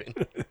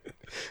simping.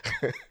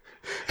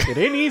 It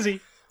ain't easy.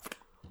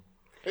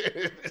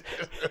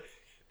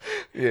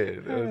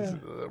 Yeah,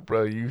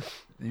 bro, you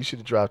should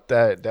have dropped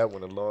that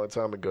one a long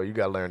time ago. You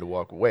got to learn to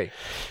walk away.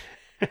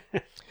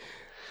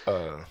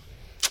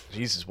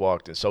 Jesus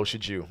walked, and so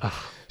should you.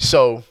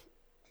 So,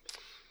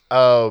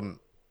 I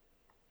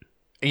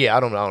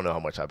don't know how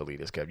much I believe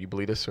this, Kev. You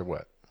believe this or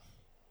what?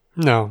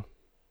 No.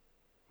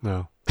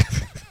 I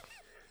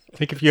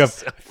think if you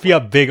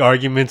have big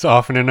arguments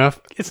often enough,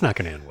 it's not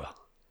going to end well.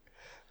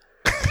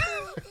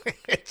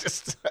 It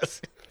just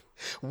doesn't.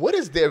 What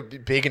is there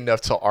big enough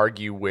to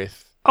argue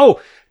with?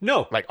 Oh,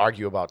 no. Like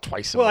argue about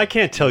twice a month? Well, I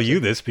can't tell you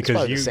this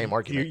because the same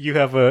argument. You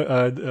have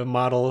a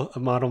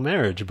model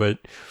marriage, but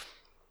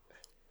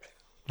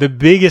the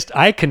biggest,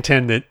 I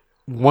contend that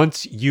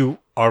once you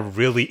are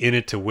really in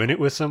it to win it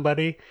with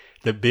somebody,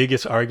 the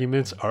biggest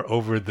arguments are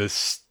over the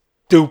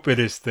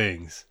stupidest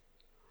things.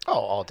 Oh,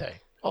 all day.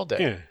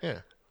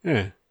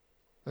 Yeah.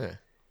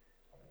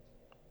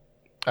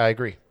 I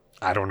agree.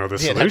 I don't know the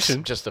solution.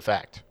 That's just a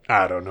fact.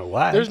 I don't know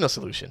why. There's no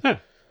solution.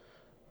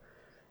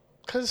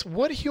 Because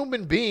what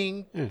human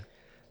being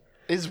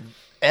is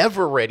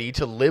ever ready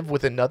to live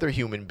with another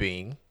human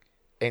being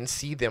and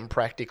see them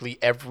practically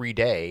every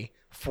day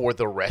for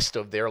the rest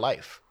of their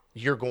life?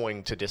 You're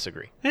going to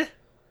disagree.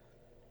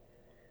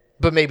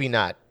 But maybe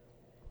not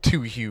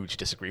 2 huge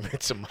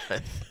disagreements a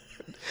month.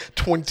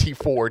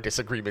 24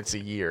 disagreements a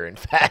year, in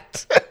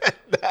fact,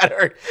 that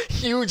are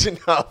huge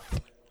enough.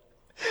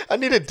 I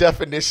need a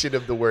definition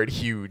of the word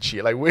huge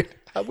here. Like, what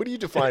do you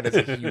define as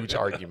a huge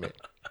argument?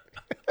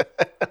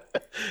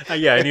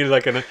 Yeah, I need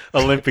like an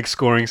Olympic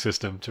scoring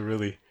system to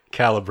really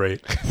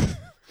calibrate.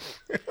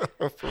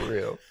 For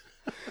real.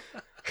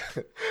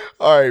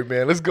 All right,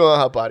 man. Let's go and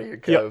hop out of here,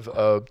 Kev.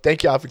 Yep.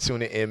 Thank y'all for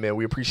tuning in, man.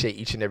 We appreciate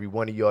each and every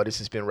one of y'all. This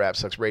has been Rap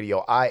Sucks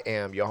Radio. I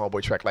am your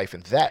homeboy Track Life,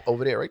 and that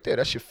over there, right there,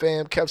 that's your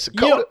fam, Kev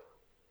Sakota.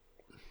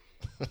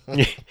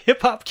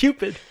 Hip Hop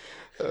Cupid.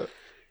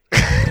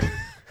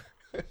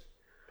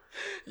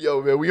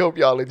 Yo, man, we hope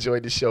y'all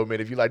enjoyed the show, man.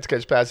 If you'd like to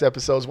catch past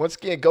episodes, once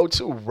again, go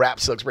to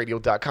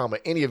rapsucksradio.com or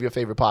any of your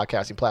favorite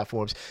podcasting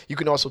platforms. You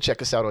can also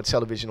check us out on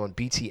television on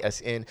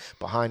BTSN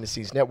Behind the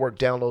Scenes Network.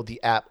 Download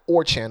the app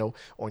or channel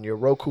on your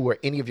Roku or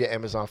any of your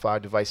Amazon Fire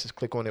devices.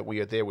 Click on it. We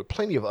are there with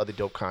plenty of other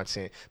dope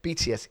content.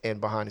 BTSN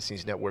Behind the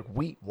Scenes Network.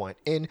 We want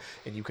in.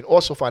 And you can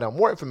also find out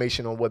more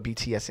information on what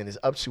BTSN is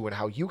up to and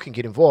how you can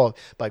get involved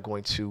by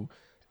going to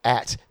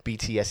at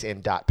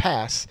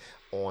btsn.pass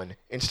on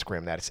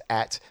Instagram. That is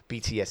at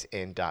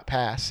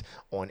btsn.pass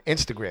on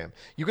Instagram.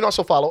 You can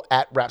also follow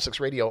at Rap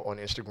Sucks Radio on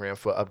Instagram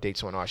for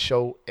updates on our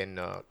show and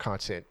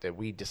content that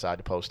we decide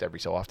to post every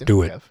so often.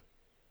 Do it.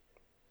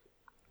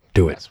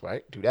 Do it. That's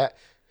right. Do that.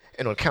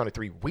 And on the count of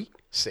 3, we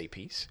say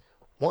peace.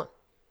 1,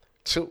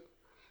 2,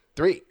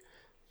 3.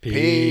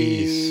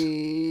 Peace.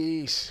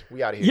 Peace.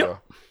 We out of here, Yep. y'all.